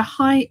 and they're a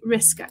high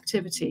risk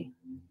activity.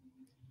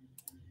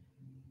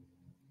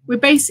 We're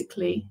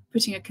basically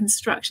putting a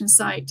construction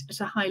site at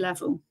a high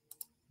level.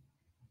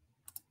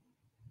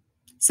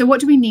 So what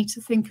do we need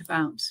to think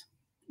about?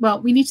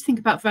 Well, we need to think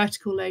about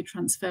vertical load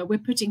transfer. We're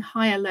putting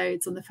higher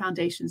loads on the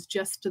foundations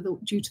just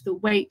due to the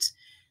weight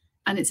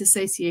and its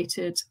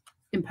associated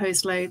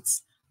imposed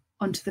loads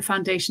onto the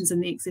foundations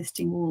and the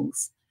existing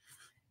walls.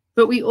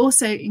 But we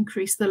also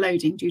increase the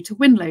loading due to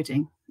wind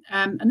loading.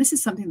 And this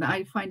is something that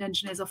I find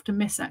engineers often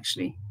miss,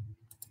 actually.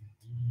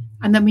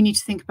 And then we need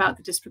to think about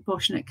the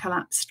disproportionate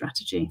collapse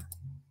strategy.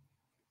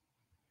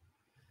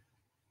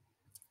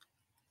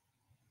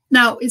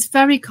 Now, it's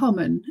very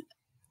common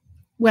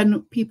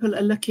when people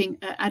are looking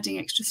at adding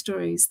extra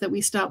stories that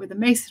we start with a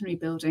masonry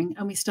building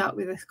and we start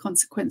with a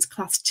consequence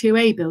class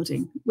 2A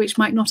building, which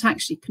might not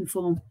actually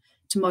conform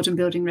to modern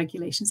building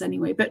regulations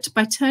anyway. But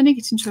by turning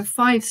it into a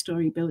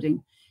 5-story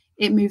building,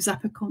 it moves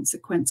up a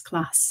consequence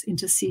class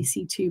into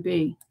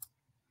CC2B.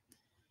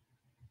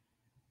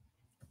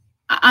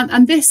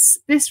 And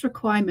this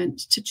requirement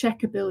to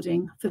check a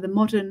building for the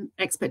modern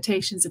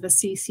expectations of a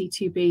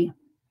CC2B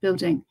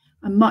building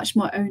are much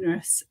more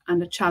onerous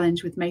and a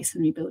challenge with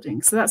masonry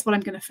buildings. So that's what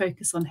I'm going to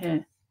focus on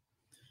here.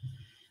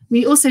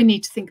 We also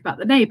need to think about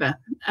the neighbour.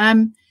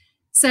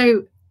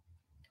 So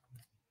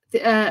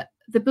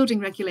the building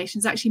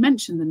regulations actually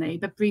mention the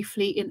neighbour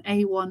briefly in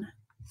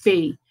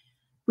A1B.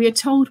 We are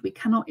told we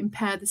cannot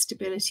impair the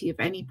stability of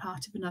any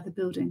part of another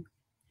building.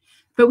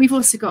 But we've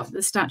also got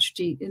the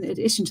statute, in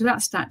addition to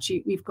that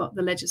statute, we've got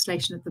the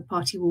legislation of the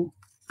Party Wall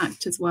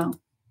Act as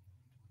well.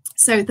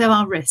 So there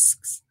are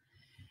risks.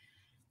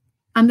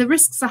 And the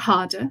risks are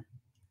harder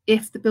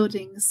if the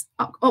building's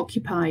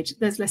occupied.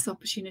 There's less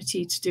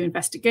opportunity to do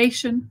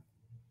investigation.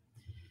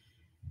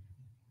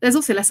 There's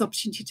also less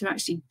opportunity to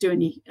actually do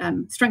any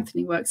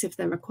strengthening works if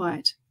they're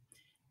required.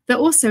 But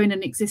also in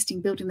an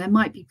existing building, there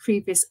might be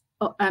previous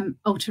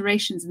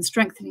alterations and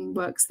strengthening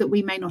works that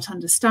we may not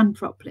understand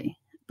properly.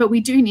 But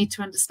we do need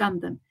to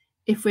understand them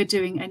if we're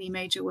doing any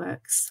major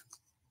works.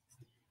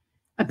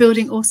 A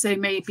building also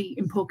may be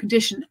in poor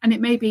condition, and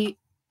it may be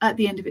at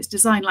the end of its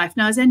design life.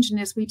 Now, as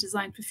engineers, we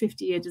design for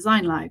 50-year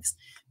design lives,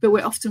 but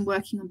we're often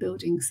working on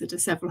buildings that are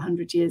several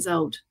hundred years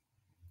old.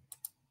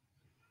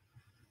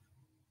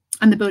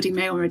 And the building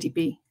may already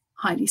be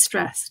highly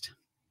stressed.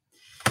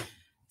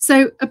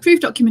 So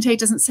approved document A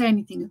doesn't say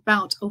anything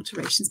about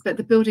alterations, but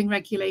the building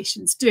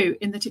regulations do,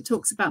 in that it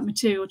talks about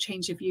material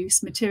change of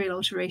use, material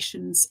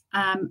alterations,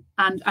 and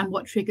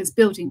what triggers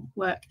building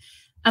work.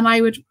 And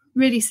I would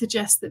really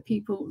suggest that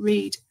people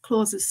read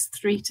clauses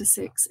 3 to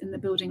 6 in the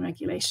building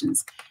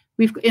regulations.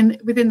 Within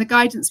the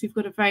guidance, we've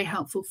got a very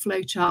helpful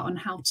flow chart on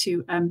how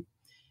to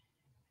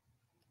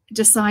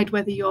decide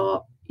whether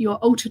your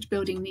altered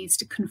building needs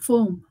to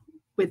conform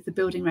with the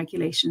building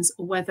regulations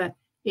or whether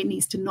it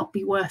needs to not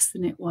be worse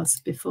than it was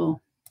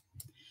before.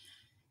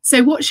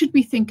 So what should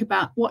we think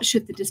about? What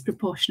should the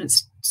disproportionate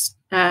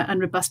and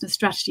robustness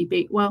strategy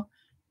be? Well,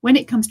 when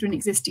it comes to an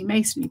existing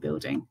masonry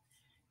building,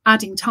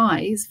 adding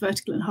ties,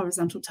 vertical and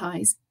horizontal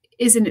ties,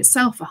 is in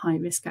itself a high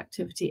risk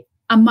activity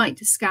and might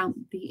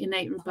discount the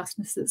innate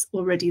robustness that's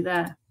already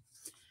there.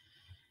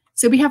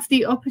 So we have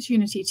the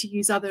opportunity to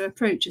use other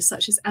approaches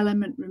such as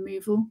element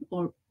removal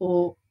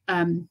or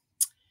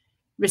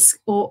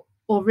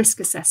risk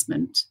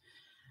assessment.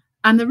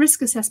 And the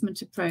risk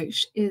assessment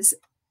approach is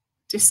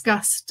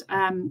discussed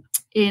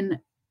in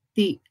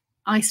the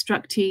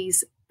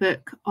iStruct's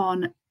book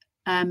on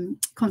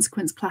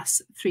consequence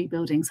class 3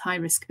 buildings, high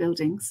risk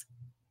buildings.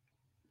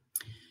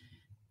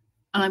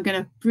 And I'm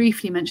going to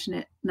briefly mention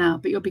it now,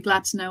 but you'll be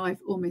glad to know I've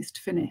almost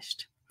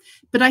finished.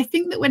 But I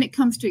think that when it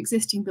comes to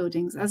existing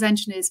buildings, as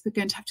engineers, we're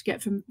going to have to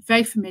get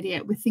very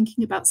familiar with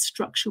thinking about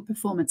structural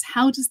performance.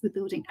 How does the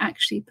building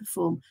actually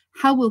perform?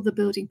 How will the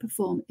building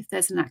perform if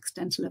there's an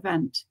accidental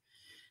event?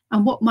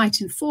 And what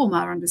might inform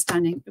our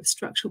understanding of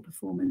structural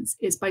performance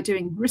is by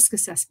doing risk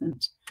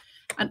assessment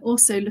and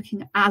also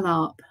looking at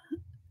ALARP.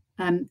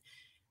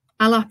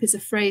 ALAP is a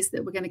phrase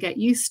that we're going to get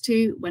used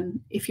to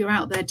if you're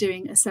out there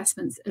doing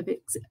assessments of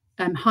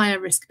higher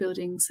risk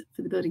buildings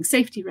for the building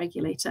safety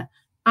regulator.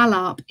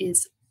 ALAP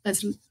is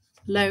as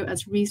low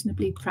as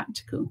reasonably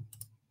practical.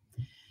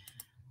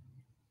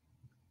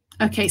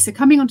 Okay, so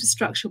coming on to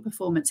structural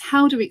performance,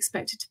 how do we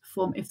expect it to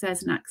perform if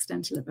there's an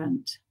accidental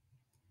event?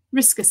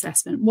 Risk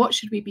assessment, what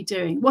should we be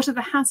doing? What are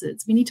the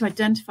hazards? We need to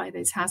identify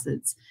those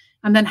hazards,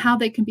 and then how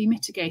they can be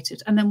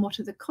mitigated, and then what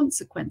are the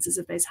consequences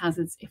of those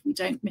hazards if we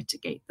don't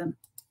mitigate them?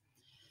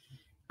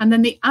 And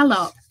then the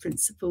ALAP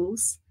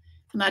principles,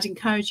 and I'd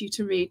encourage you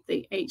to read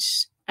the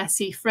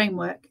HSE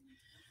framework,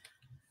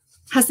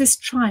 has this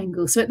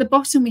triangle. So at the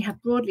bottom, we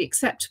have broadly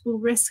acceptable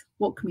risk.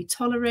 What can we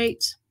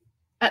tolerate?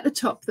 At the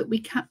top, that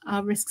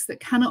are risks that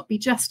cannot be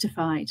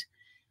justified.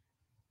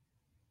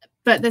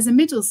 But there's a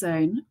middle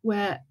zone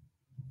where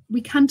we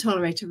can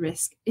tolerate a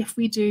risk if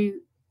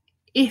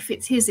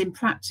it is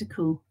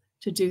impractical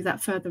to do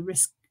that further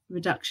risk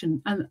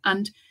reduction.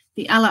 And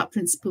the ALAP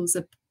principles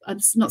are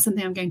not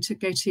something I'm going to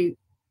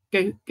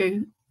go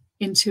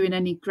into in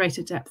any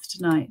greater depth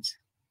tonight.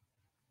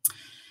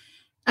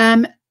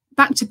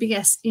 Back to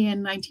BSE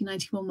in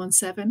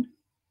 1991-17.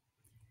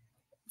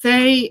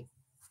 They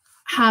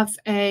have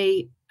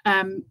a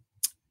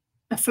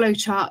flow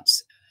chart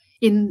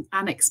in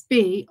Annex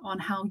B on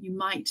how you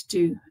might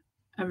do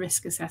a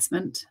risk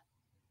assessment.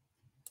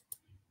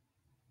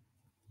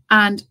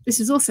 And this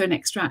is also an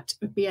extract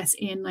of BSE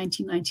in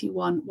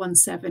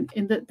 1991-17,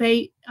 in that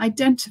they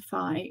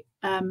identify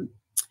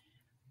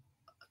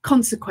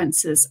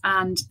consequences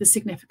and the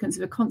significance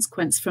of a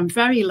consequence from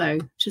very low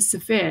to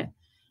severe.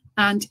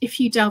 And if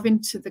you delve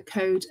into the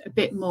code a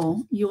bit more,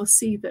 you'll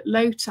see that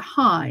low to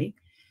high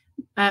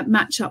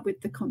match up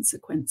with the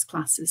consequence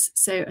classes.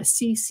 So a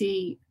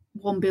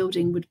CC1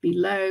 building would be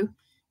low,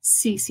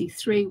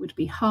 CC3 would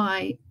be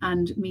high,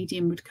 and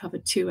medium would cover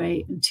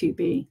 2A and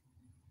 2B.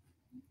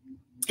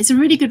 It's a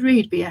really good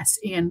read, BSE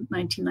in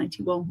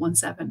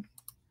 1991-17.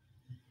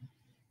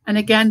 And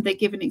again, they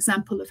give an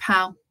example of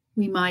how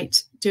we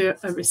might do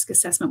a risk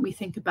assessment. We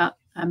think about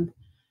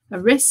a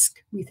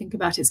risk, we think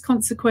about its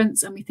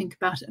consequence, and we think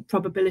about a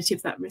probability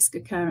of that risk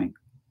occurring.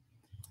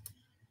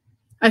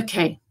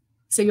 Okay,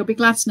 so you'll be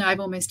glad to know I've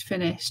almost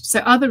finished. So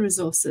other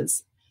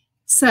resources.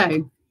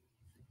 So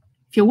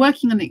if you're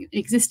working on an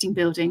existing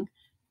building,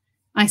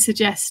 I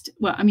suggest,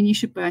 well, I mean, you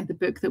should buy the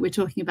book that we're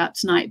talking about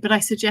tonight, but I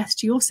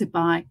suggest you also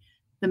buy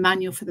the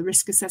manual for the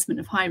risk assessment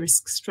of high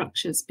risk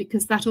structures,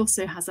 because that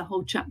also has a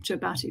whole chapter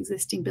about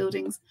existing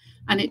buildings,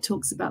 and it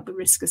talks about the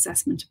risk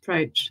assessment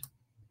approach.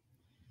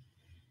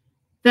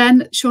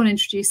 Then Sean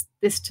introduced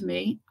this to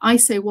me,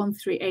 ISO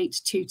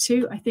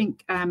 13822. I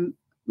think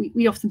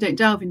we often don't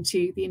delve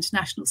into the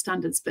international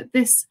standards, but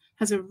this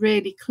has a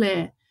really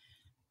clear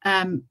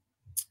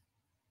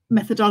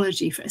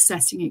methodology for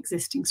assessing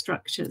existing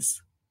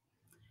structures,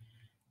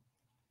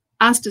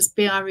 as does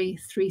BRE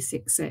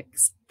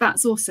 366.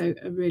 That's also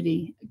a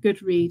really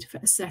good read for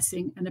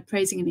assessing and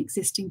appraising an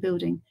existing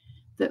building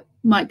that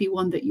might be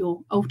one that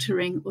you're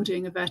altering or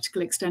doing a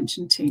vertical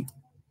extension to.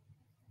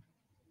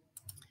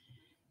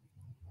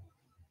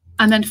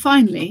 And then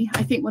finally,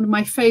 I think one of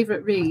my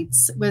favourite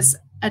reads was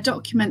a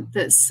document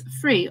that's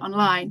free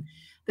online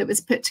that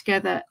was put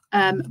together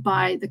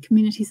by the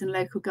Communities and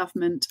Local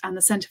Government and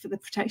the Centre for the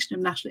Protection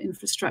of National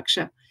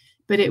Infrastructure,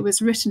 but it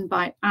was written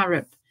by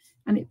Arup,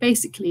 and it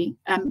basically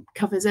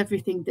covers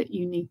everything that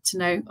you need to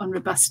know on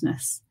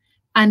robustness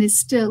and is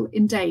still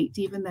in date,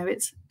 even though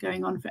it's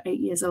going on for 8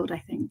 years old, I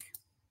think.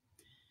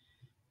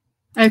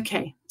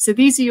 Okay, so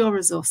these are your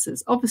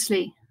resources.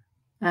 Obviously,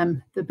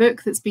 the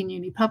book that's been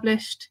newly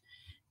published,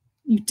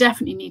 you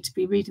definitely need to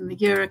be reading the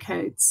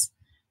Eurocodes,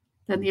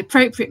 then the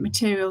appropriate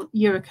material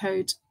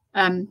Eurocode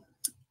and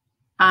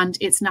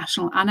its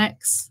national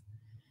annex.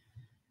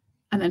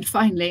 And then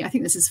finally, I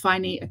think this is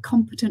finally, a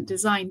competent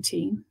design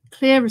team,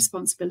 clear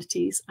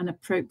responsibilities and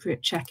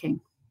appropriate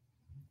checking.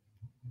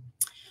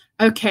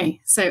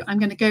 Okay, so I'm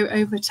going to go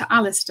over to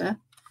Alistair,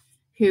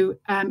 who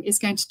is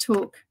going to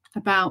talk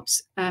about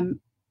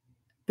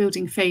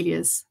building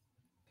failures.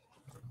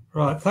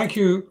 Right, thank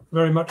you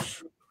very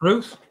much,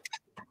 Ruth.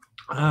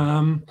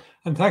 And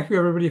thank you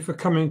everybody for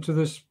coming to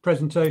this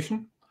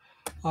presentation.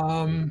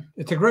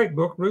 It's a great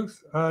book,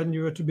 Ruth, and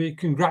you are to be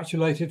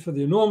congratulated for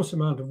the enormous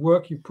amount of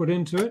work you put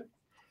into it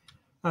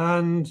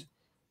and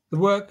the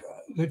work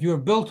that you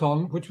have built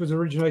on, which was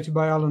originated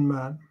by Alan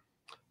Mann.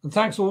 And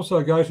thanks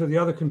also go to the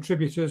other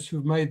contributors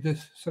who've made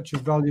this such a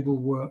valuable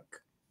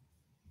work.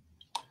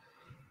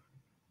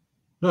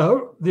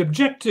 Now, the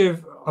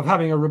objective of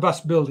having a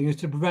robust building is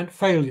to prevent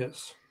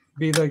failures,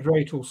 be they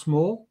great or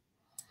small,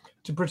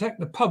 to protect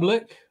the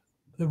public,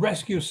 the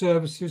rescue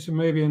services who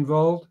may be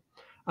involved,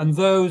 and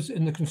those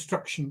in the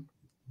construction.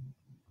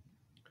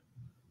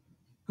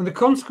 And the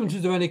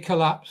consequences of any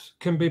collapse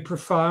can be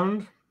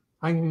profound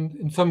and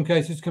in some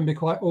cases can be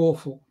quite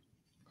awful.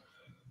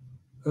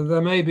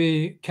 There may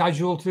be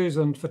casualties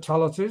and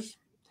fatalities.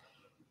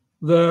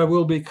 There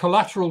will be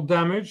collateral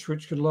damage,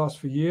 which could last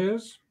for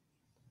years.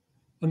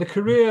 And the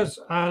careers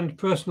and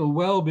personal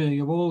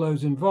well-being of all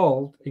those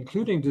involved,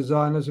 including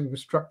designers and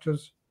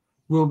constructors,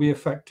 will be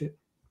affected.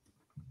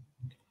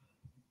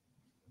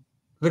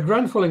 The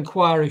Grenfell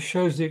inquiry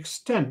shows the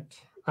extent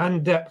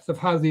and depth of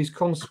how these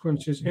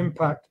consequences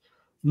impact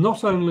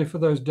not only for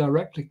those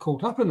directly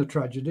caught up in the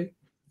tragedy,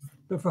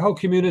 but for whole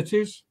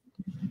communities,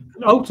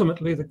 and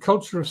ultimately the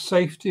culture of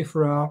safety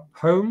for our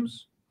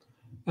homes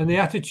and the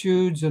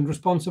attitudes and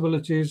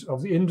responsibilities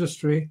of the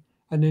industry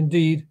and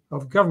indeed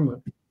of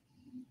government.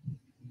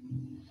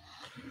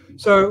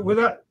 So with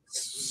that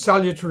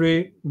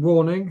salutary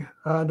warning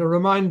and a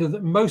reminder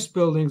that most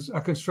buildings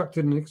are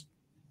constructed in an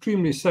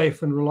extremely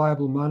safe and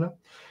reliable manner,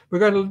 we're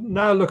going to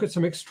now look at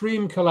some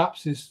extreme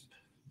collapses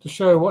to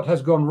show what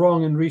has gone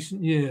wrong in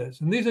recent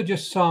years. And these are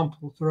just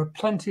samples. There are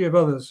plenty of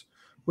others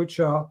which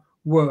are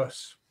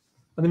worse.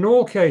 And in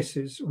all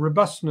cases,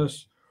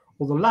 robustness,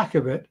 or the lack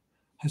of it,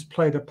 has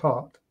played a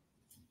part.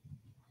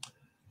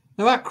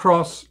 Now at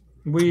Cross,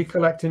 we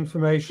collect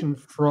information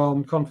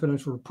from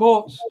confidential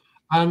reports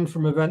and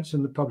from events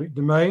in the public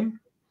domain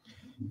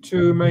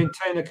to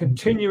maintain a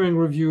continuing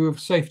review of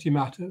safety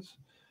matters.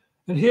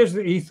 And here's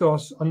the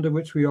ethos under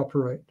which we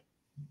operate.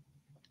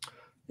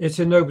 It's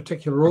in no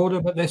particular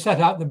order, but they set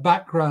out the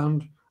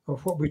background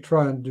of what we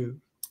try and do.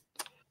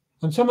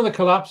 And some of the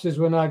collapses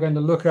we're now going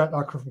to look at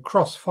are from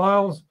Cross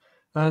files,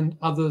 and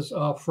others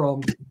are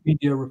from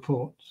media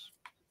reports.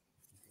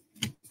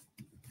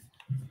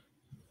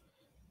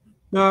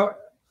 Now,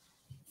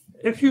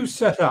 if you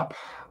set up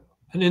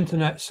an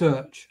internet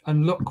search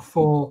and look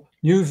for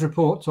news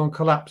reports on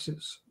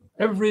collapses,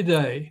 every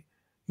day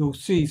you'll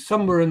see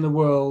somewhere in the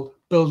world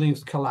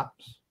buildings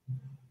collapse.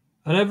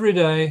 And every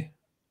day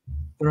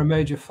there are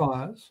major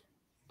fires.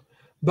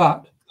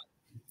 But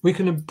we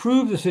can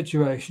improve the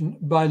situation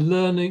by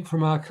learning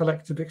from our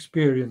collective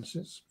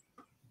experiences.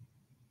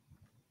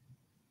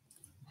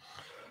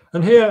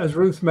 And here, as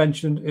Ruth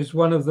mentioned, is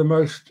one of the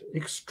most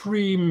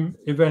extreme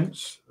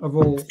events of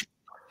all.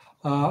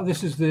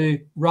 This is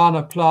the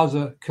Rana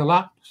Plaza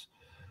collapse,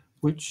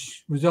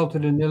 which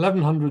resulted in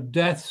 1,100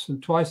 deaths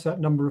and twice that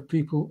number of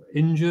people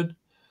injured.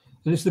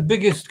 And it's the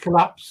biggest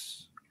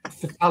collapse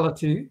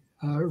fatality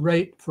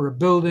rate for a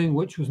building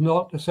which was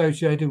not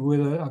associated with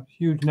a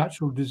huge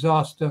natural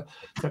disaster,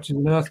 such as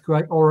an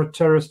earthquake or a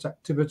terrorist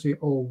activity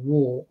or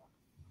war.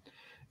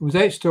 It was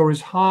 8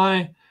 stories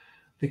high.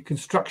 The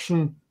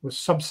construction was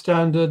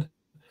substandard.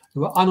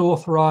 There were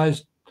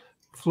unauthorized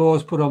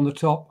floors put on the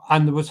top,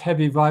 and there was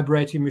heavy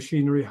vibrating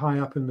machinery high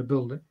up in the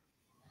building.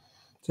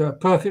 So a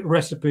perfect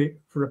recipe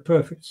for a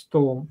perfect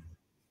storm.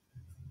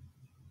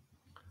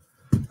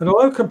 And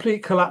although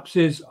complete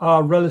collapses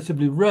are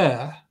relatively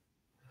rare,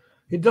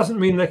 it doesn't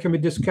mean they can be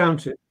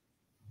discounted.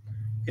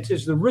 It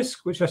is the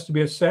risk which has to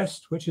be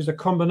assessed, which is a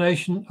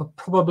combination of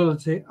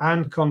probability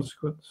and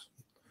consequence.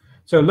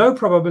 So low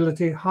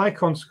probability, high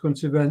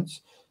consequence events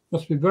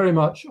must be very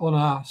much on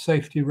our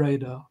safety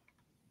radar.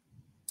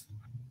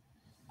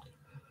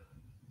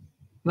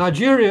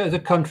 Nigeria is a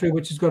country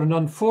which has got an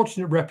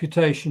unfortunate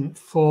reputation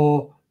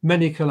for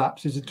many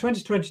collapses. In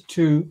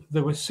 2022,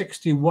 there were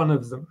 61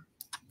 of them.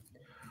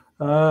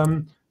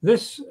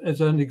 This is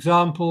an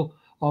example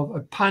of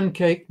a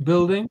pancake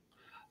building,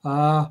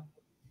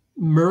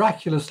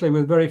 miraculously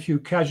with very few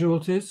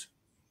casualties.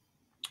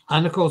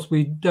 And of course,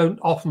 we don't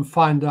often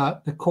find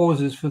out the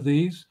causes for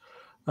these,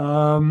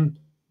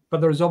 but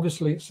there is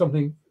obviously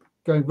something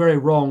going very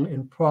wrong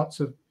in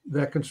parts of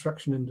their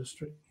construction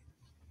industry.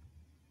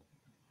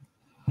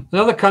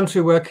 Another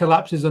country where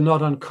collapses are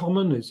not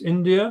uncommon is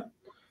India,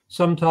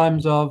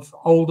 sometimes of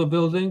older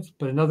buildings,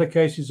 but in other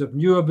cases of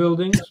newer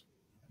buildings.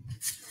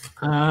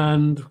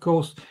 And of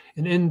course,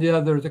 in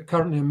India, there is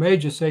currently a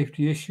major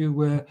safety issue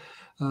where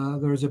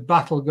there is a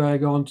battle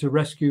going on to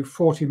rescue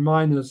 40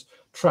 miners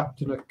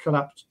trapped in a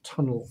collapsed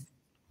tunnel.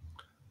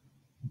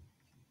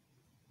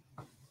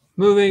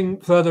 Moving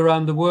further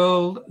around the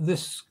world,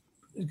 this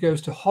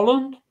goes to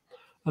Holland.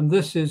 And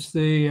this is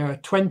the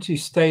 20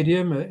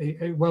 Stadium,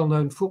 a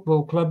well-known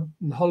football club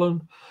in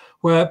Holland,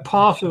 where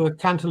part of a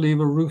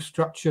cantilever roof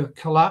structure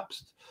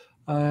collapsed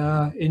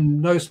in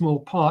no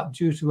small part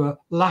due to a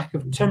lack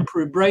of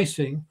temporary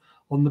bracing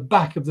on the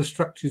back of the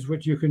structures,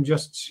 which you can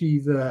just see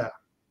there.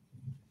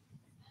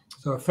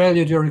 So a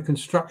failure during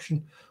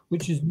construction,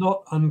 which is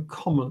not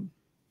uncommon.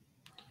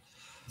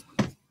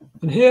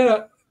 And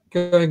here,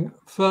 going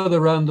further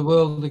around the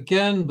world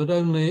again, but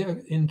only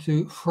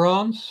into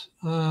France,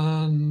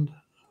 and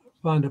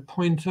find a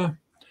pointer.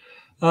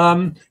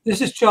 This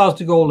is Charles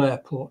de Gaulle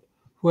Airport,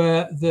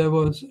 where there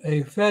was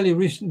a fairly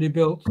recently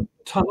built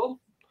tunnel.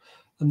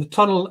 And the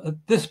tunnel at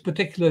this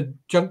particular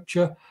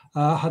juncture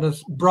had a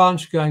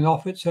branch going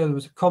off it. So there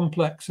was a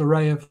complex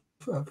array of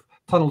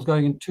tunnels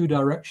going in 2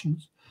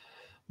 directions.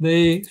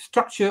 The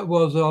structure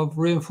was of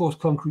reinforced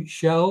concrete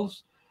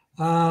shells.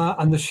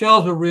 And the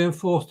shells were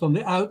reinforced on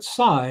the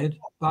outside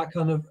by a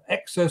kind of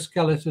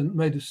exoskeleton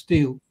made of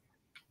steel.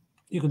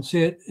 You can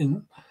see it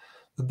in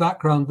the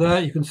background there.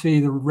 You can see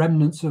the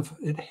remnants of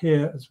it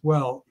here as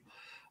well.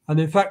 And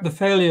in fact, the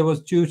failure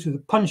was due to the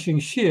punching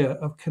shear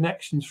of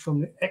connections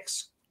from the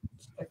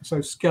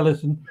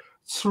exoskeleton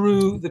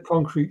through the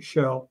concrete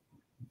shell.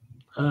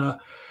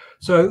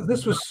 So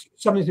this was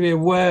something to be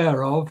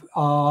aware of.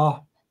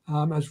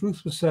 As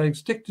Ruth was saying,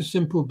 stick to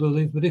simple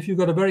buildings, but if you've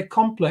got a very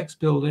complex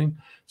building,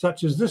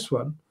 such as this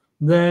one,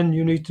 then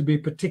you need to be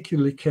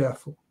particularly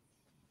careful.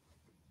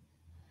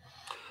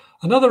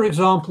 Another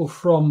example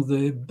from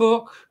the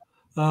book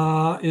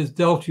is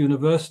Delta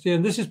University,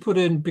 and this is put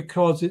in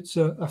because it's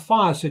a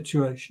fire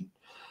situation.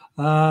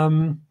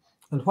 And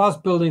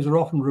whilst buildings are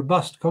often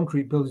robust,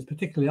 concrete buildings,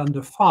 particularly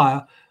under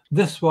fire,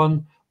 this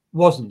one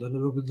wasn't,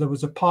 and there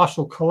was a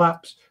partial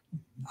collapse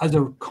as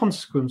a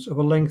consequence of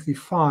a lengthy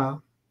fire.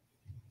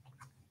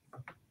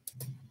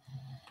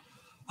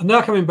 And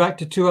now coming back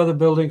to two other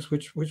buildings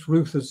which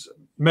Ruth has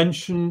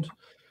mentioned,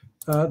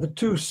 the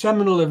two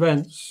seminal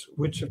events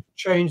which have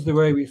changed the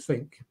way we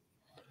think.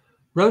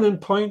 Ronan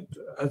Point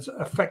has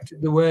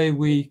affected the way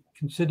we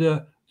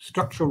consider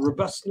structural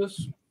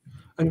robustness,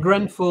 and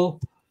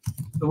Grenfell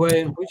the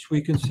way in which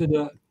we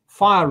consider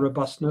fire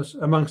robustness,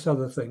 amongst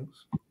other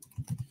things.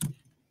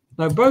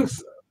 Now,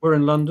 both were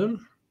in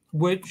London,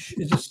 which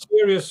is a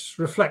serious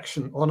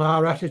reflection on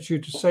our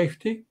attitude to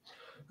safety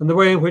and the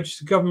way in which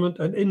the government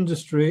and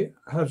industry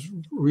has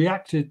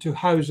reacted to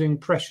housing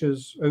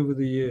pressures over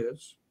the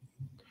years.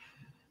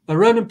 Now,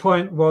 Ronan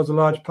Point was a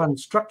large planned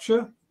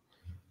structure.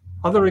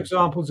 Other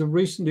examples have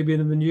recently been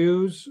in the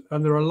news,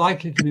 and there are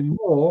likely to be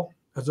more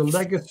as a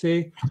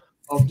legacy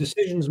of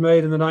decisions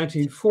made in the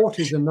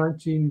 1940s and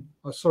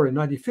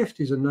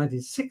 1950s and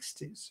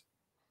 1960s.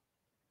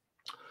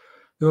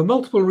 There were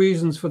multiple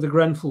reasons for the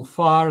Grenfell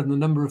fire, and the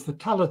number of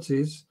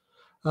fatalities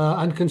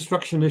and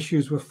construction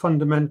issues were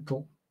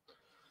fundamental.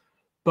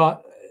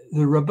 But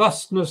the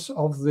robustness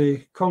of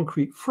the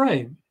concrete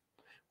frame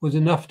was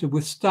enough to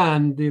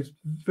withstand the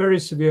very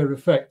severe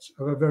effects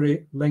of a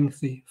very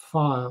lengthy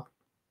fire.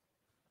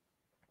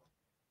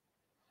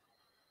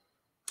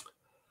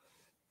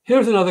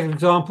 Here's another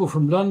example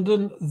from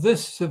London.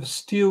 This is a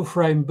steel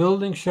frame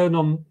building shown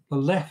on the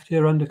left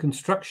here under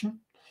construction.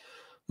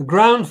 The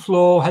ground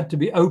floor had to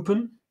be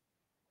open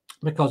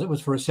because it was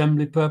for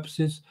assembly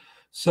purposes.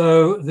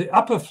 So the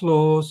upper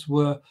floors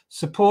were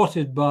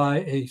supported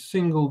by a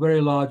single very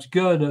large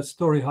girder,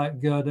 story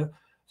height girder,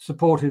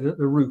 supported at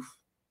the roof.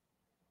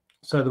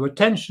 So there were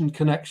tension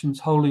connections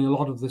holding a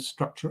lot of this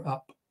structure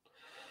up.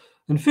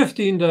 And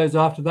 15 days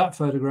after that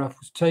photograph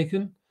was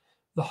taken,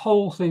 the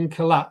whole thing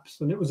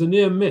collapsed, and it was a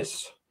near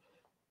miss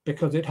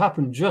because it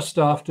happened just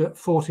after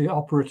 40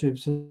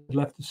 operatives had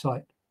left the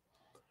site.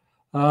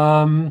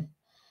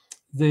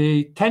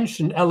 The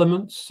tension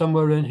elements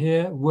somewhere in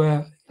here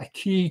were a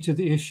key to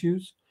the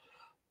issues,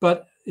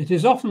 but it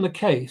is often the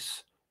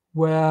case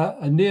where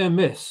a near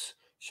miss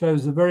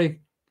shows a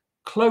very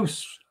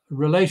close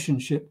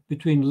relationship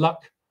between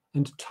luck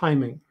and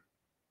timing.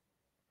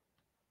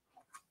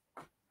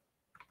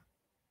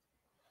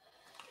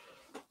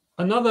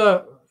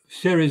 Another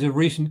series of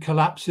recent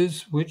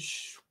collapses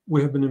which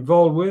we have been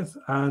involved with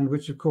and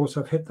which of course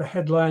have hit the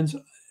headlines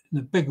in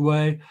a big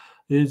way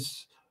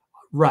is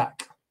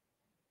RAAC,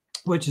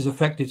 which has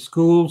affected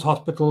schools,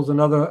 hospitals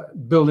and other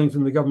buildings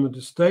in the government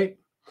estate.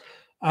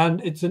 And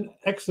it's an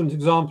excellent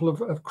example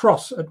of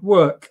cross at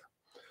work.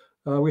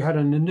 We had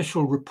an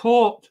initial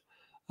report.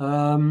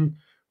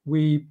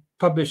 We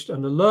published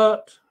an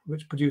alert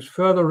which produced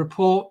further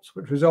reports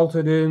which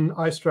resulted in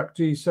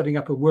IStructD setting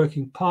up a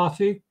working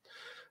party,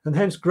 and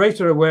hence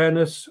greater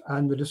awareness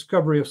and the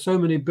discovery of so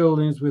many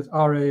buildings with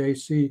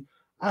RAAC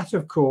at,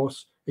 of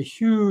course, a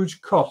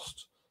huge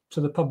cost to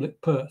the public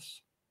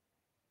purse.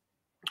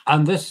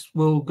 And this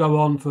will go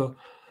on for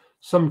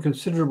some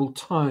considerable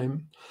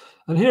time.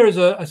 And here is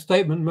a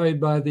statement made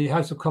by the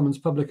House of Commons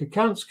Public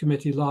Accounts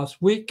Committee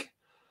last week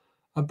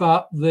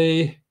about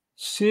the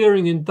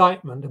searing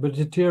indictment of a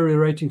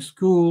deteriorating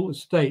school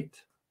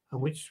estate,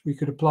 and which we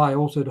could apply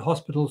also to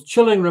hospitals,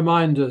 chilling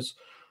reminders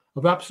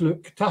of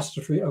absolute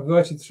catastrophe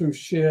averted through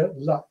sheer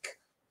luck.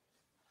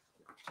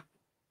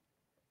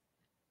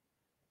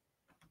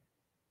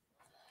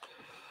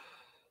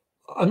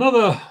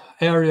 Another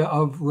area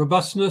of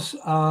robustness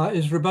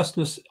is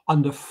robustness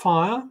under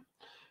fire.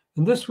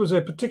 And this was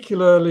a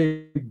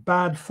particularly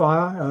bad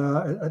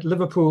fire at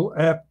Liverpool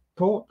Arena,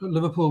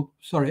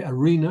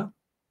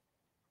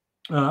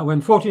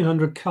 when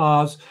 1,400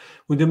 cars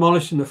were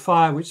demolished in a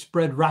fire which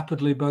spread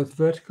rapidly both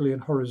vertically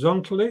and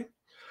horizontally.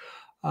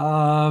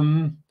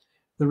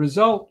 The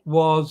result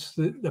was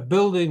the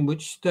building,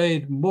 which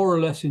stayed more or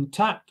less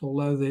intact,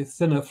 although the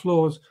thinner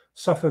floors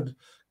suffered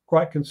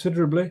quite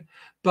considerably,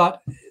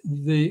 but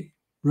the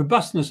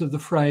robustness of the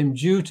frame,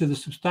 due to the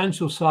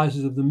substantial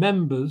sizes of the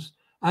members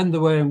and the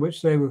way in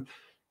which they were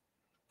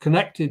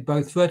connected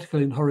both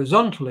vertically and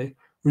horizontally,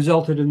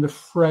 resulted in the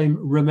frame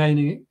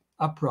remaining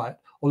upright,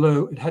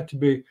 although it had to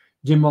be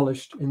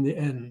demolished in the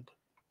end.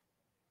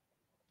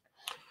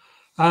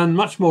 And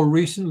much more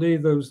recently,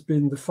 there's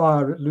been the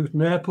fire at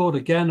Luton Airport,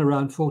 again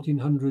around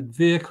 1,400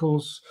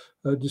 vehicles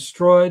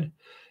destroyed.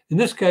 In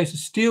this case, a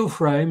steel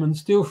frame, and the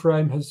steel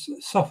frame has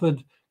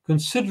suffered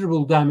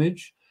considerable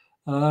damage.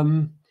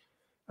 And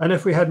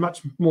if we had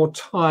much more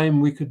time,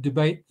 we could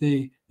debate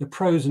the the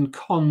pros and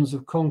cons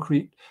of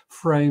concrete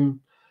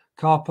frame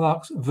car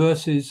parks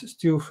versus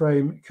steel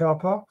frame car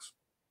parks.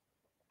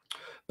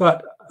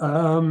 But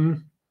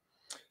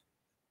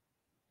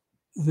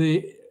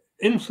the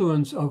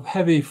influence of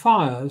heavy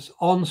fires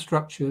on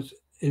structures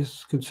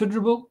is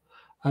considerable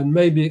and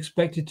may be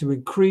expected to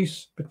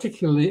increase,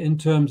 particularly in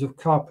terms of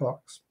car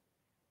parks.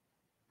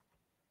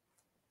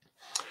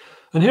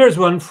 And here's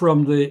one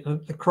from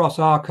the Cross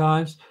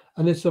Archives,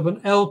 and it's of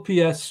an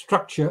LPS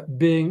structure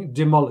being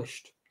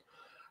demolished.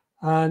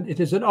 And it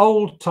is an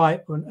old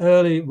type, an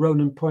early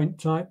Ronan Point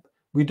type.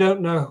 We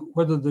don't know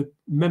whether the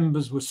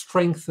members were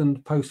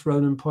strengthened post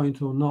Ronan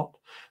Point or not,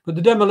 but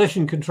the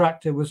demolition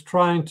contractor was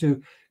trying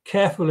to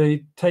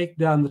carefully take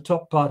down the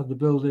top part of the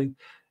building.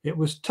 It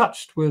was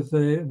touched with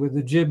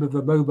the jib of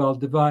a mobile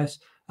device,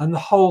 and the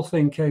whole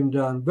thing came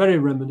down, very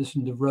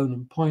reminiscent of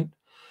Ronan Point.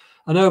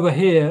 And over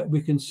here,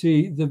 we can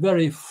see the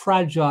very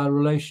fragile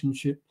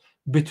relationship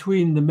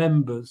between the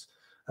members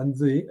and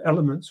the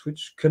elements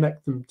which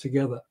connect them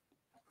together.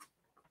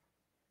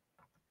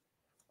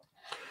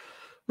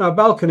 Now,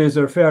 balconies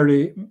are a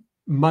fairly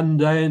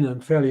mundane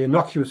and fairly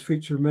innocuous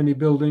feature of many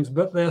buildings,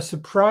 but they're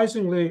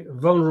surprisingly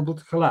vulnerable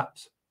to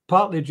collapse,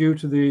 partly due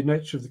to the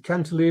nature of the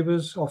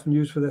cantilevers often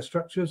used for their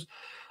structures,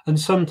 and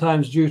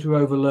sometimes due to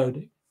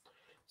overloading.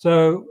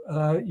 So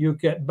you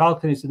get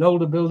balconies in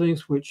older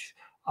buildings which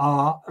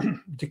are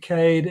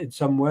decayed in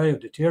some way or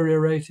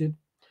deteriorated.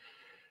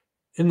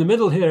 In the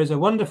middle here is a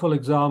wonderful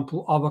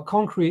example of a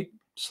concrete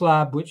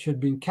slab which had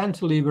been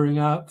cantilevering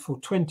out for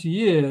 20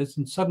 years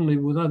and suddenly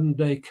one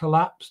day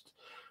collapsed.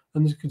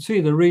 And you can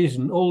see the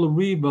reason. All the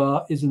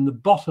rebar is in the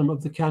bottom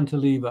of the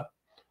cantilever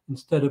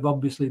instead of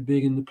obviously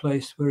being in the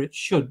place where it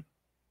should.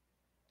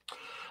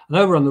 And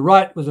over on the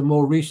right was a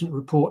more recent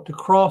report to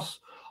Cross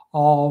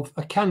of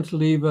a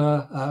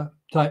cantilever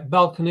type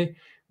balcony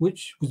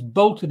which was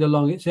bolted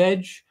along its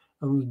edge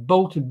and was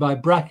bolted by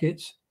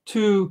brackets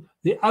to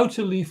the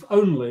outer leaf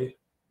only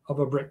of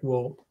a brick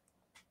wall.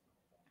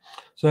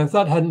 So if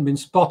that hadn't been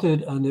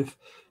spotted and if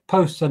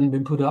posts hadn't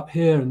been put up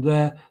here and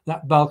there,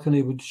 that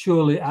balcony would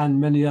surely, and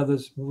many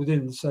others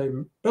within the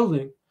same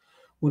building,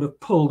 would have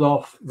pulled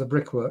off the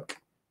brickwork.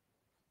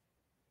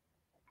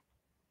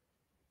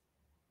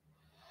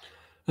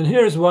 And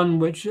here's one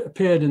which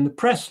appeared in the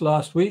press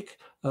last week.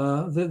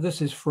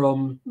 This is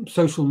from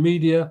social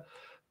media,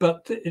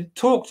 but it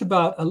talked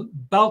about a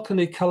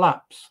balcony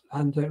collapse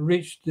and it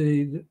reached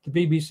the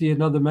BBC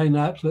and other main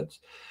outlets.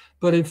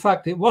 But in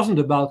fact, it wasn't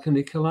a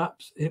balcony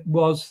collapse. It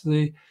was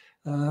the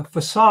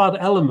facade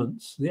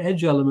elements, the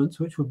edge elements,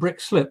 which were brick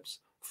slips,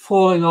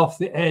 falling off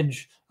the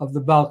edge of the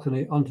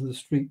balcony onto the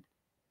street.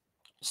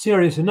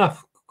 Serious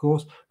enough, of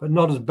course, but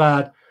not as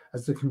bad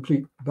as the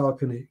complete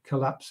balcony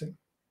collapsing.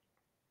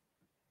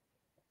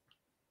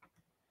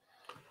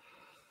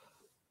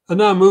 And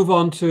now move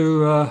on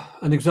to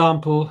an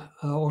example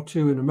or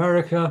two in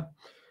America.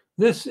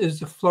 This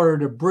is the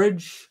Florida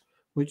Bridge,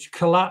 which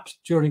collapsed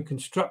during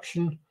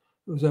construction.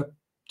 It was a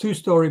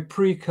two-story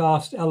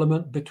precast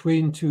element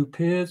between two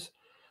piers.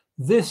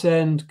 This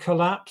end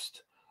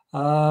collapsed,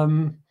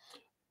 and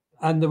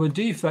there were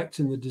defects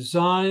in the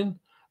design,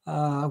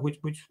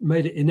 which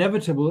made it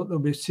inevitable that there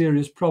would be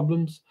serious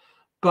problems.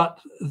 But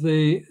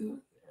the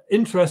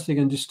interesting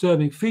and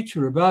disturbing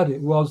feature about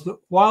it was that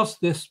whilst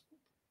this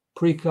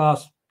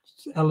precast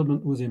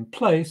element was in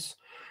place,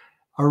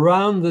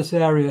 around this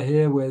area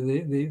here where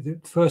the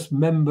first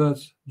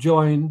members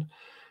joined,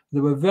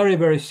 there were very,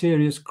 very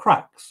serious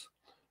cracks.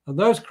 And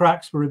those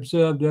cracks were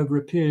observed over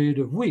a period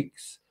of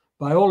weeks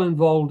by all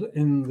involved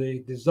in the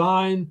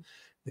design,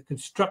 the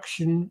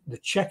construction, the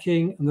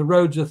checking, and the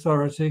roads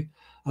authority.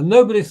 And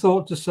nobody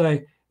thought to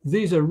say,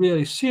 these are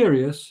really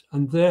serious,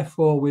 and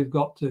therefore we've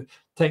got to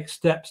take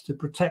steps to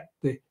protect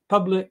the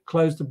public,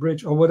 close the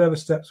bridge, or whatever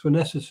steps were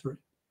necessary.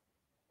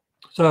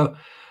 So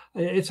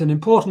it's an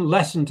important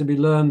lesson to be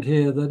learned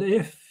here that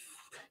if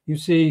you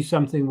see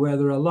something where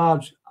there are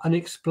large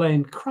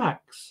unexplained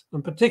cracks,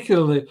 and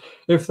particularly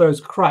if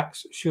those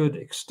cracks should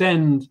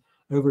extend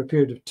over a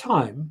period of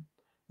time,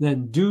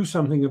 then do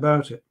something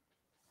about it.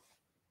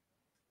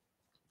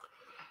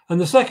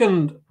 And the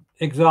second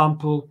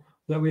example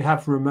that we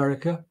have from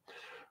America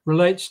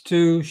relates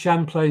to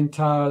Champlain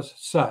Towers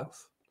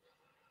South.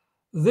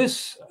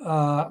 This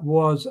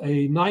was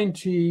a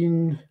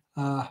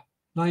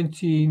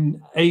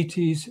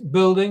 1980s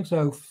building,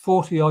 so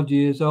 40 odd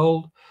years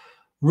old,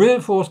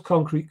 reinforced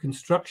concrete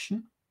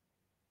construction.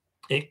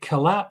 It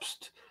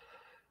collapsed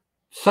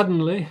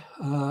suddenly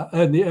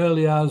in the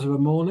early hours of a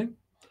morning.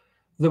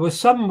 There were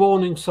some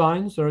warning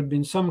signs. There had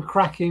been some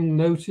cracking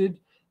noted.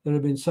 There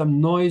had been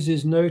some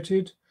noises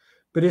noted,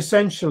 but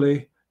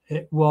essentially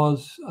it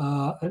was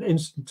an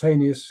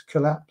instantaneous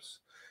collapse.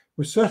 It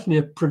was certainly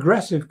a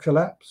progressive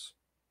collapse,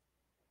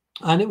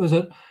 and it was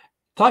a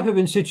type of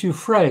in situ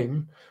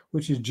frame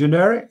which is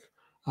generic,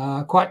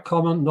 quite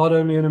common not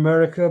only in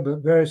America but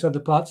various other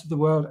parts of the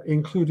world,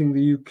 including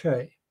the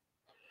UK.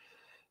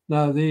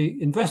 Now,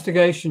 the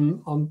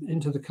investigation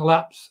into the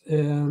collapse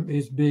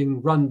is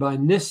being run by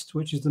NIST,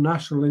 which is the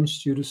National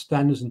Institute of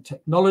Standards and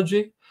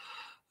Technology.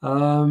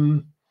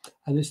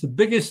 and it's the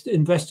biggest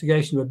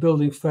investigation of a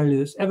building failure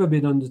that's ever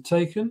been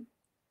undertaken.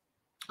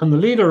 And the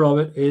leader of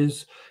it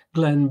is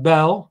Glenn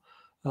Bell,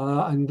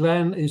 and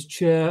Glenn is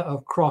chair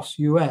of Cross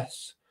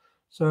US.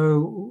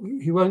 So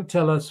he won't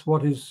tell us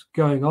what is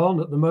going on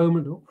at the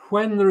moment.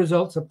 When the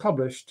results are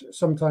published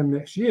sometime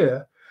next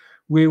year,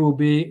 we will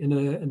be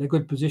in a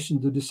good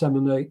position to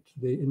disseminate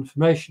the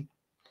information.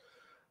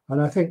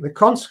 And I think the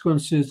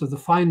consequences of the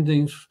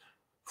findings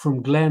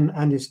from Glenn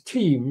and his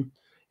team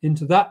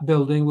into that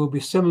building will be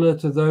similar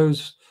to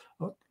those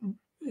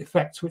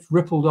effects which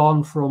rippled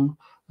on from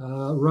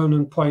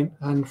Ronan Point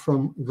and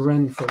from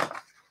Grenfell.